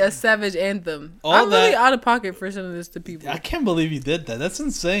really a savage anthem. I'm really out of pocket for sending this to people. I can't believe you did that. That's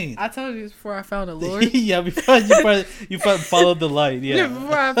insane. I told you this before I found the Lord. Yeah, before you followed the light. Yeah.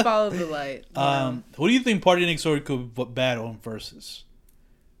 Before I followed the light. Who do you think Party Next Door could battle in versus?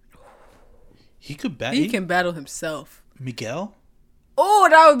 He could battle. He can battle himself. Miguel? Oh,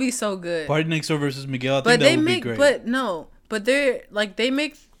 that would be so good. Party Next Door versus Miguel. I think that would be great. But they're like they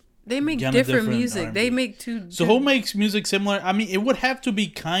make different music. R&B. They make two. So who makes music similar? I mean, it would have to be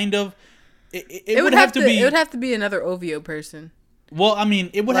kind of. It would have to be. It would have to be another OVO person. Well, I mean,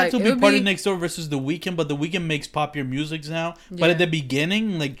 it would have to be Party Next Door versus The Weeknd, but The Weeknd makes popular music now. Yeah. But at the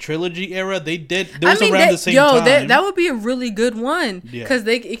beginning, like Trilogy era, they was around the same time. That would be a really good one. Yeah. Because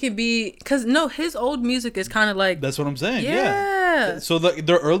it could be... Because, no, his old music is kind of like... That's what I'm saying, yeah. So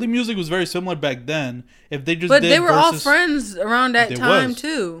their early music was very similar back then. If they just But they were all friends around that time,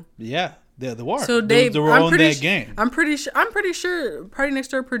 too. Yeah. Yeah, they were. So they were on that game. I'm pretty sure Party Next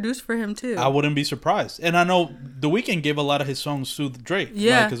Door produced for him too. I wouldn't be surprised. And I know The Weeknd gave a lot of his songs to Drake.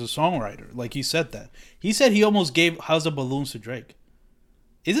 Yeah, like as a songwriter. Like he said that. He said he almost gave House of Balloons to Drake.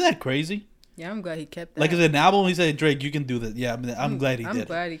 Isn't that crazy? Yeah, I'm glad he kept that. Like as an album, he said, Drake, you can do that. Yeah, I'm glad he did. I'm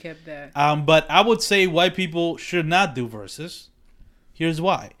glad he kept that. But I would say white people should not do verses. Here's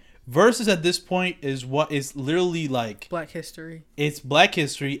why. Versus at this point is what is literally like Black history. It's Black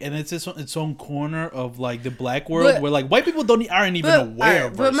history, and it's its own corner of like the Black world, where like white people aren't even aware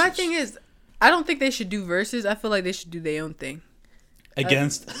of verses. But my thing is, I don't think they should do verses. I feel like they should do their own thing.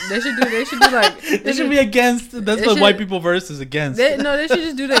 Against they should do like they should be against. That's what white people versus against. They should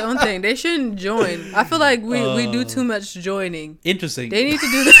just do their own thing. They shouldn't join. I feel like we do too much joining. Interesting. They need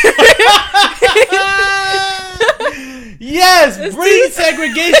to do that. Yes, bring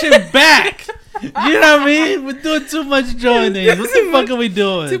segregation back. You know what I mean? We're doing too much joining. What the fuck are we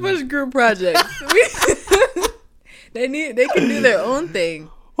doing? Too much group projects. They can do their own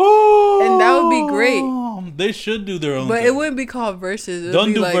thing. And that would be great. They should do their own but thing. It wouldn't be called versus.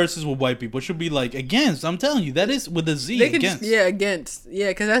 Don't do verses with white people. It should be like against. I'm telling you, that is with a Z. Against. Against. Yeah,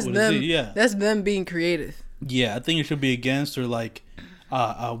 because that's with them. That's them being creative. Yeah, I think it should be against or like,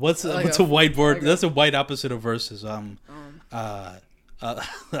 what's a white word? That's a white opposite of versus. I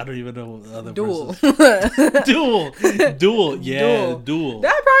don't even know other duel. Duel. Yeah, Duel.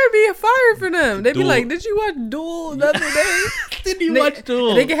 That'd probably be a fire for them. They'd be like, "Did you watch Duel the other day? Did you watch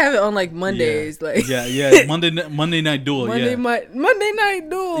Duel?" They can have it on like Mondays, Monday Night Duel. Monday Night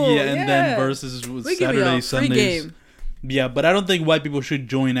Duel. Yeah, and then versus Saturday, Sundays. Game. Yeah, but I don't think white people should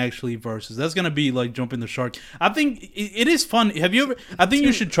join actually versus. That's gonna be like jumping the shark. I think it is fun. Have you ever? I think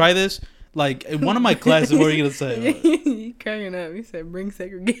you should try this. Like in one of my classes, what are you gonna say? You cracking up? You said bring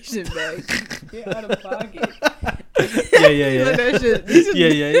segregation back. You're out of pocket.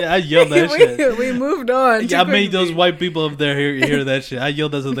 Yeah. I yelled that shit. We moved on. Yeah, I made those white people up there hear that shit. I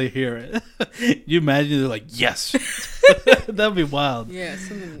yelled that so they hear it. You imagine they're like, yes. That'd be wild. Yeah,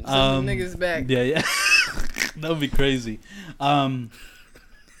 some niggas back. Yeah. That would be crazy. I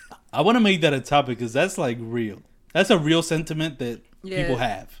want to make that a topic because that's like real. That's a real sentiment that people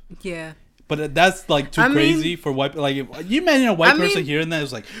have. Yeah. But that's like too crazy for white. Like, if you imagine a white person hearing that,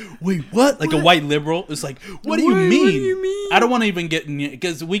 it's like, wait, what? Like a white liberal? It's like, what do you mean? What do you mean? I don't want to even get in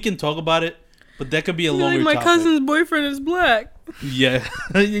because we can talk about it, but that could be a longer like my topic. cousin's boyfriend is black. Yeah,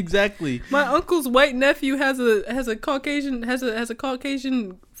 exactly. My uncle's white nephew has a Caucasian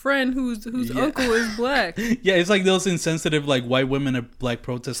friend whose uncle is black. Yeah, it's like those insensitive like white women at black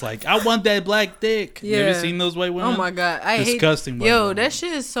protests. Like, I want that black dick. Yeah. You ever seen those white women? Oh my god, disgusting. That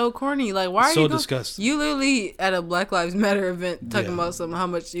shit is so corny. Like, why are you disgusting? You literally at a Black Lives Matter event talking about how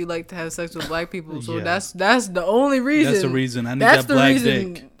much you like to have sex with black people. So that's the only reason. That's the reason. I need that black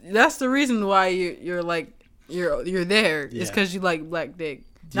dick. That's the reason why you're like you're there. It's because you like black dick,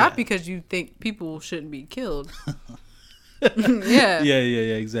 not because you think people shouldn't be killed. Yeah,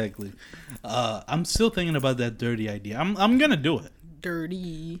 exactly. I'm still thinking about that dirty idea. I'm gonna do it.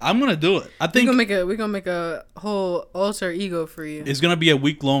 Dirty. I'm gonna do it. I think we're gonna make a whole alter ego for you. It's gonna be a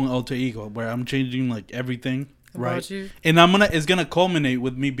week-long alter ego where I'm changing like everything, about you. And it's gonna culminate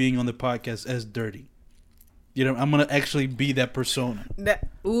with me being on the podcast as dirty. You know, I'm gonna actually be that persona.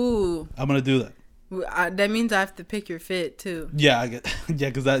 I'm gonna do that. That means I have to pick your fit too. Yeah,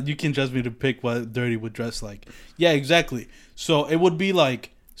 because you can trust me to pick what dirty would dress like. Yeah, exactly. So it would be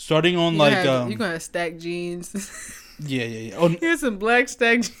like starting on you're gonna stack jeans. Yeah. Oh, here's some black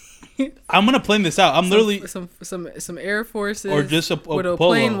stack jeans. I'm gonna plan this out. I'm literally some Air Forces or just with a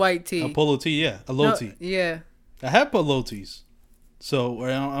plain white tee, a polo tee. Yeah, a low tee. Yeah, I have polo tees, so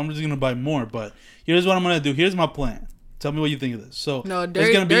I'm just gonna buy more. But here's what I'm gonna do. Here's my plan. Tell me what you think of this. So no,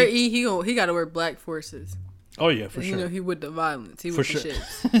 Dirty he got to wear black forces. Oh yeah, for sure. You know he with the violence. He for with sure. the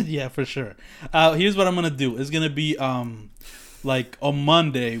shits. Yeah, for sure. Here's what I'm gonna do. It's gonna be like on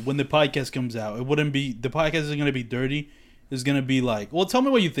Monday when the podcast comes out. The podcast isn't gonna be dirty. It's gonna be like, well, tell me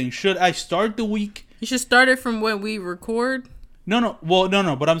what you think. Should I start the week? You should start it from when we record. No. Well,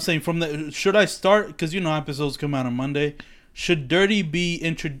 no. But I'm saying should I start? Because episodes come out on Monday. Should dirty be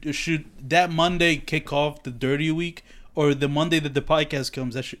should that Monday kick off the dirty week? Or the Monday that the podcast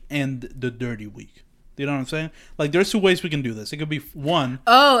comes, that should end the dirty week? You know what I'm saying? Like, there's two ways we can do this. It could be one.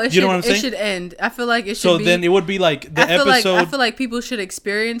 Oh, it should end. I feel like it should. So then it would be like the episode. I feel like people should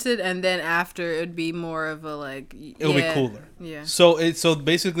experience it, and then after it'd be more of a like. It'll be cooler. Yeah. So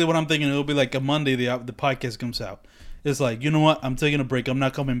basically, what I'm thinking, it'll be like a Monday. The podcast comes out. It's like, you know what? I'm taking a break. I'm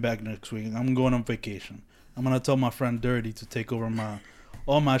not coming back next week. I'm going on vacation. I'm gonna tell my friend Dirty to take over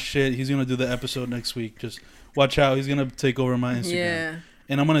all my shit. He's gonna do the episode next week. Just watch out. He's gonna take over my Instagram. Yeah.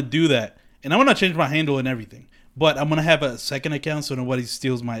 And I'm gonna do that. And I'm going to change my handle and everything. But I'm going to have a second account so nobody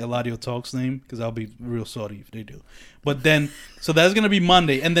steals my Eladio Talks name. Because I'll be real sorry if they do. But then, so that's going to be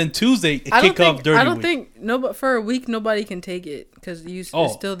Monday. And then Tuesday, kick off Dirty Week. I don't think, but for a week, nobody can take it. Because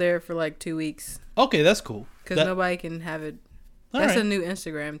it's still there for like 2 weeks. Okay, that's cool. Because nobody can have it. That's a new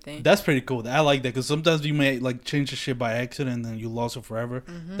Instagram thing. That's pretty cool. I like that. Because sometimes you may like change the shit by accident and then you lost it forever.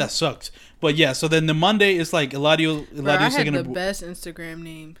 Mm-hmm. That sucks. But yeah, so then the Monday is like Eladio. I had the best Instagram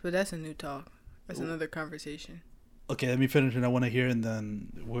name, but that's a new talk. That's another conversation. Okay, let me finish and I want to hear, and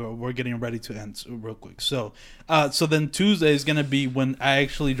then we're getting ready to end real quick. So then Tuesday is gonna be when I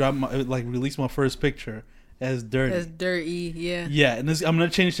actually release my first picture as Dirty. As Dirty, yeah. Yeah, and I'm gonna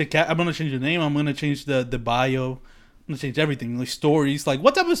change I'm gonna change the name. I'm gonna change the bio. I'm gonna change everything, like stories. Like,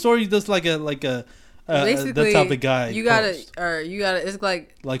 what type of stories does basically that type of guy? You gotta. It's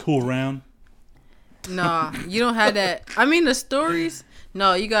like who around? Nah, you don't have that. I mean, the stories.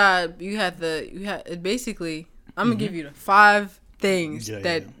 No, basically. I'm gonna give you the 5 things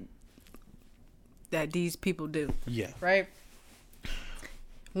that these people do. Yeah. Right.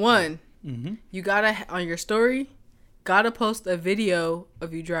 1, you gotta on your story, gotta post a video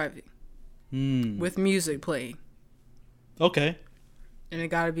of you driving, with music playing. Okay. And it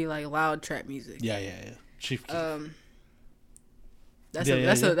gotta be like loud trap music. Yeah. Chief Keef. That's a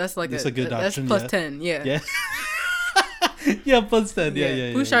good option. That's plus 10. Yeah. Yeah, plus 10.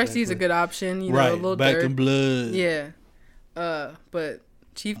 Yeah. Pooh Shiesty is a good option. You know, a little Back dirt. in Blood. Yeah. But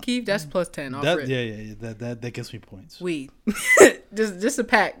Chief Keef, that's plus 10. That gets me points. Weed. just a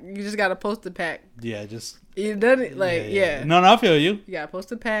pack. You just gotta post a pack. Yeah, just. You done it yeah. No, I feel you. You gotta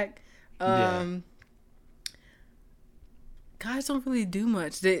post a pack. Guys don't really do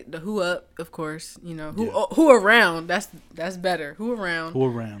much. The who up, of course. You know who around. That's better. Who around? Who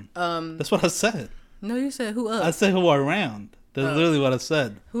around? That's what I said. No, you said who up. I said who around. That's literally what I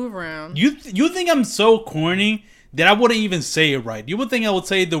said. Who around? You think I'm so corny that I wouldn't even say it right? You would think I would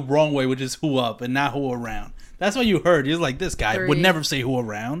say it the wrong way, which is who up and not who around. That's what you heard. You're like, this guy would never say who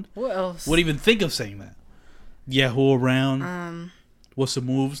around. What else? Would even think of saying that? Yeah, who around? What's the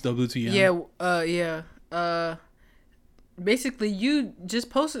moves? WTM. Yeah. Basically, you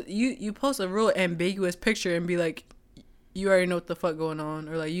just post you post a real ambiguous picture and be like, you already know what the fuck going on,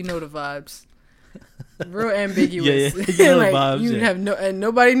 or like, you know the vibes. Real ambiguous. Yeah. Like, vibes, have no, and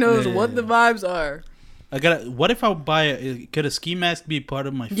nobody knows what the vibes are. What if I buy could a ski mask be part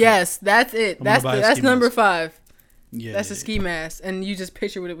of my feed? Yes, that's it. That's number 5. Yeah, that's a ski mask, and you just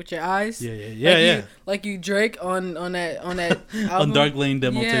picture it with your eyes. Yeah. Like you Drake on that album. On Dark Lane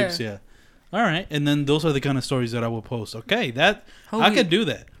demo tapes. Yeah. All right, and then those are the kind of stories that I will post. Okay, I could do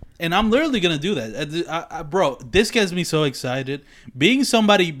that. And I'm literally going to do that. Bro, this gets me so excited. Being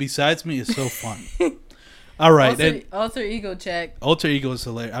somebody besides me is so fun. All right. Alter ego check. Alter ego is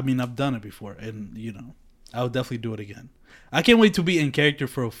hilarious. I mean, I've done it before. And, I'll definitely do it again. I can't wait to be in character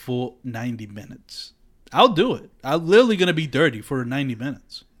for a full 90 minutes. I'll do it. I'm literally going to be Dirty for 90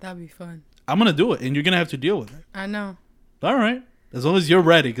 minutes. That'd be fun. I'm going to do it. And you're going to have to deal with it. I know. All right. As long as you're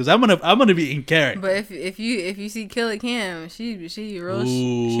ready, because I'm gonna be in character. But if you see Killer Cam, she real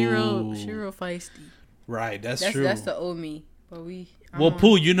feisty. Right, that's true. That's the old me. But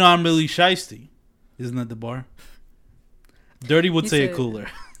Pooh, I'm really shiesty. Isn't that the bar? Dirty would say it cooler.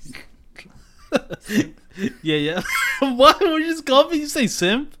 Yeah. What? What you just call me? You say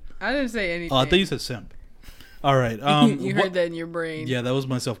simp? I didn't say anything. Oh, I thought you said simp. All right. You heard that in your brain. Yeah, that was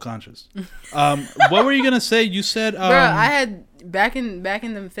my self-conscious. What were you gonna say? You said, bro, I had back in the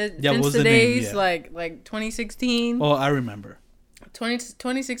Finsta days, like 2016. Oh, I remember.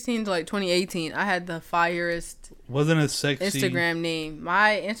 2016 to like 2018, I had the firest. Wasn't it sexy Instagram name?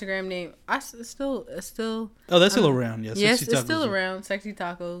 My Instagram name, it's still. Oh, that's still around. Yeah. Yes, it's still around. Sexy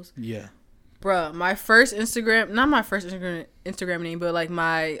Tacos. Yeah. Bruh, my first not my first Instagram name, but like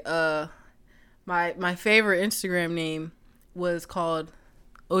my my favorite Instagram name was called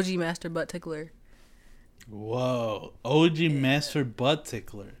OG Master Butt Tickler. Whoa, OG Master Butt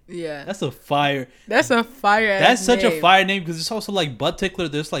Tickler. Yeah, that's a fire. That's a fire. That's such a fire name because it's also like Butt Tickler.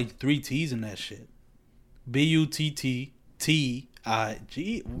 There's like 3 T's in that shit. BUTTTIG.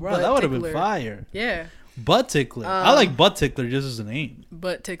 Bro, that would have been fire. Yeah. Butt Tickler. I like Butt Tickler just as a name.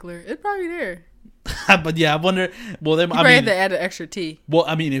 Butt Tickler. It's probably there. But yeah, I wonder. Well, then I had to add an extra T. Well,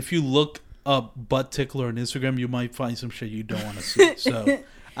 I mean, if you look up butt tickler on Instagram, you might find some shit you don't want to see. So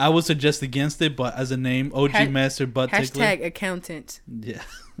I would suggest against it. But as a name, OG Master Butt Tickler. Hashtag accountant. Yeah.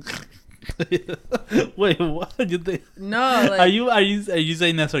 Wait, what do you think? No, like, are you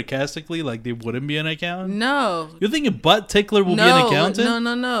saying that sarcastically? Like they wouldn't be an accountant? No. You're thinking butt tickler will be an accountant?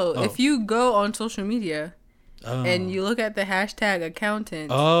 No. Oh. If you go on social media and you look at the hashtag accountant,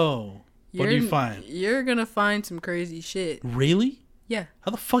 what do you find? You're gonna find some crazy shit. Really? Yeah.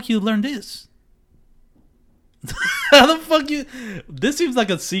 How the fuck you learned this? How the fuck you? This seems like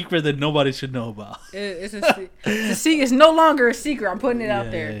a secret that nobody should know about. It's it's no longer a secret. I'm putting it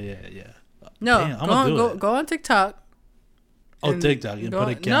out there. Yeah. No, damn, go on TikTok. Oh, TikTok. You put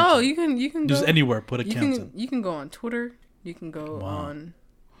accountant. No, you can just anywhere. Put accountant. You can go on Twitter. You can go on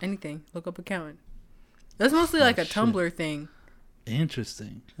anything. Look up accountant. That's mostly like a Tumblr thing.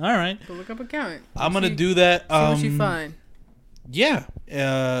 Interesting. All right. But look up accountant. I'm gonna do that. See what you find. Yeah.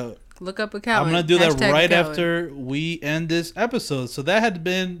 Look up accountant. I'm gonna do that right after we end this episode. So that's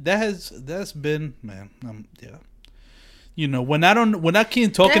been man. Yeah. You know, when I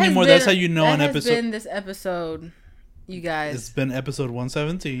can't talk anymore, that's how you know an episode. That has been this episode, you guys. It's been episode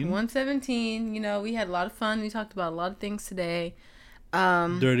 117. 117. You know, we had a lot of fun. We talked about a lot of things today.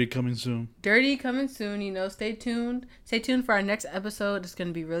 Dirty coming soon. You know, stay tuned for our next episode. It's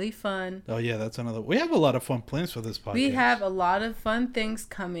gonna be really fun. Oh yeah, that's another. We have a lot of fun plans for this podcast. We have a lot of fun things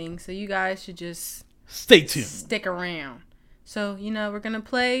coming, so you guys should just stay tuned, stick around. So, you know, we're gonna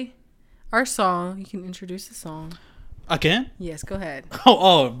play our song. You can introduce the song. I can? Yes, go ahead.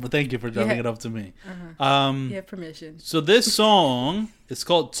 But thank you for dropping it up to me. You have permission. So this song is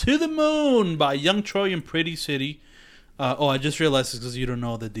called "To the Moon" by Young Troy and Pretty City. I just realized it's because you don't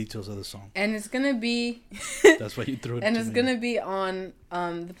know the details of the song. And it's going to be... That's why you threw it And it's going to be on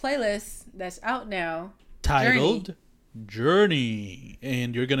the playlist that's out now. Titled Journey.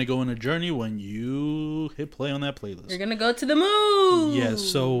 And you're going to go on a journey when you hit play on that playlist. You're going to go to the moon. Yes.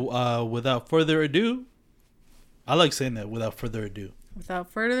 So without further ado... I like saying that, without further ado.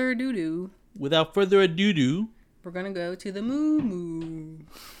 Without further ado, we're going to go to the moon.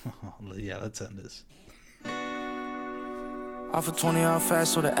 Yeah, let's end this. Off for 20 hour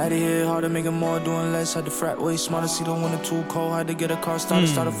fast, so the Addy hit harder, making more, doing less. Had the frat way smarter, see the winter too cold. Had to get a car started,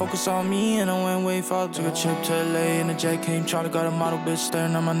 started focus on me, and I went way far. Took a trip to LA, and the jet came. Charlie got a model bitch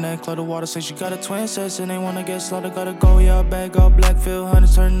staring at my neck. Cluttered water, say she got a twin sets, and they wanna get slaughtered. Gotta go, yeah, bag all black, feel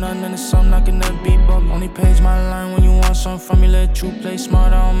hundreds, turn nothing into something. Knocking that beat bump. Only page my line when you want something from me. Let you play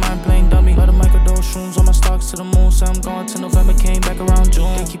smart, I don't mind playing dummy. Let the microdose shrooms on my stocks to the moon. Say I'm going to November, came back around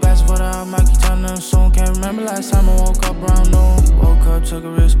June. They keep asking for the album, I keep telling them soon. Can't remember last time I woke up around noon. Woke up, took a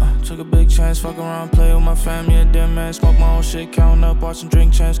risk, took a big chance. Fuck around, play with my family, a dead man. Smoke my own shit, counting up, watching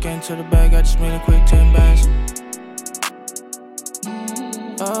drink chance. Came to the bag, I just made a quick 10 bands.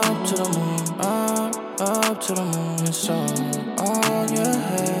 Up to the moon, up to the moon, it's all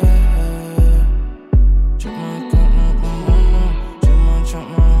yeah.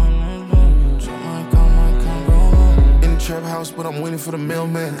 Trap house, but I'm waiting for the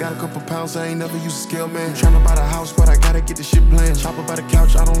mailman. Got a couple pounds, I ain't never used a scale man. Tryna buy the house, but I gotta get the shit planned. Chopper by the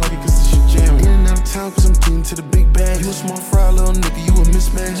couch, I don't like it cause the shit jam. In and out of town cause I'm getting to the big bag. You a small fry, little nigga, you a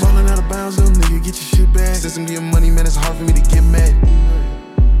mismatch. Falling out of bounds, little nigga, get your shit back. Since I'm getting money, man, it's hard for me to get mad.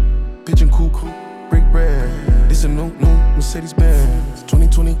 Pigeon cool, break bread. This a new Mercedes Benz.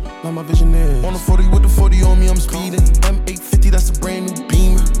 2020, like my vision is. On the 40 with the 40 on me, I'm speeding. M850, that's a brand new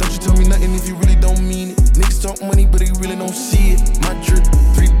Beamer. Don't you tell me nothing if you really don't mean it. Niggas talk money, but they really don't see it. My drip,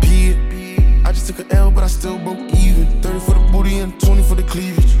 3P it. I just took an L, but I still broke even. 30 for the booty and 20 for the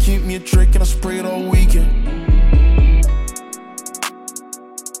cleavage. Keep me a trick and I spray it all weekend.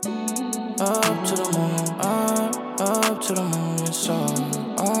 Up to the moon, up to the moon, it's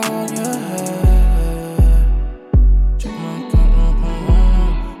all yeah.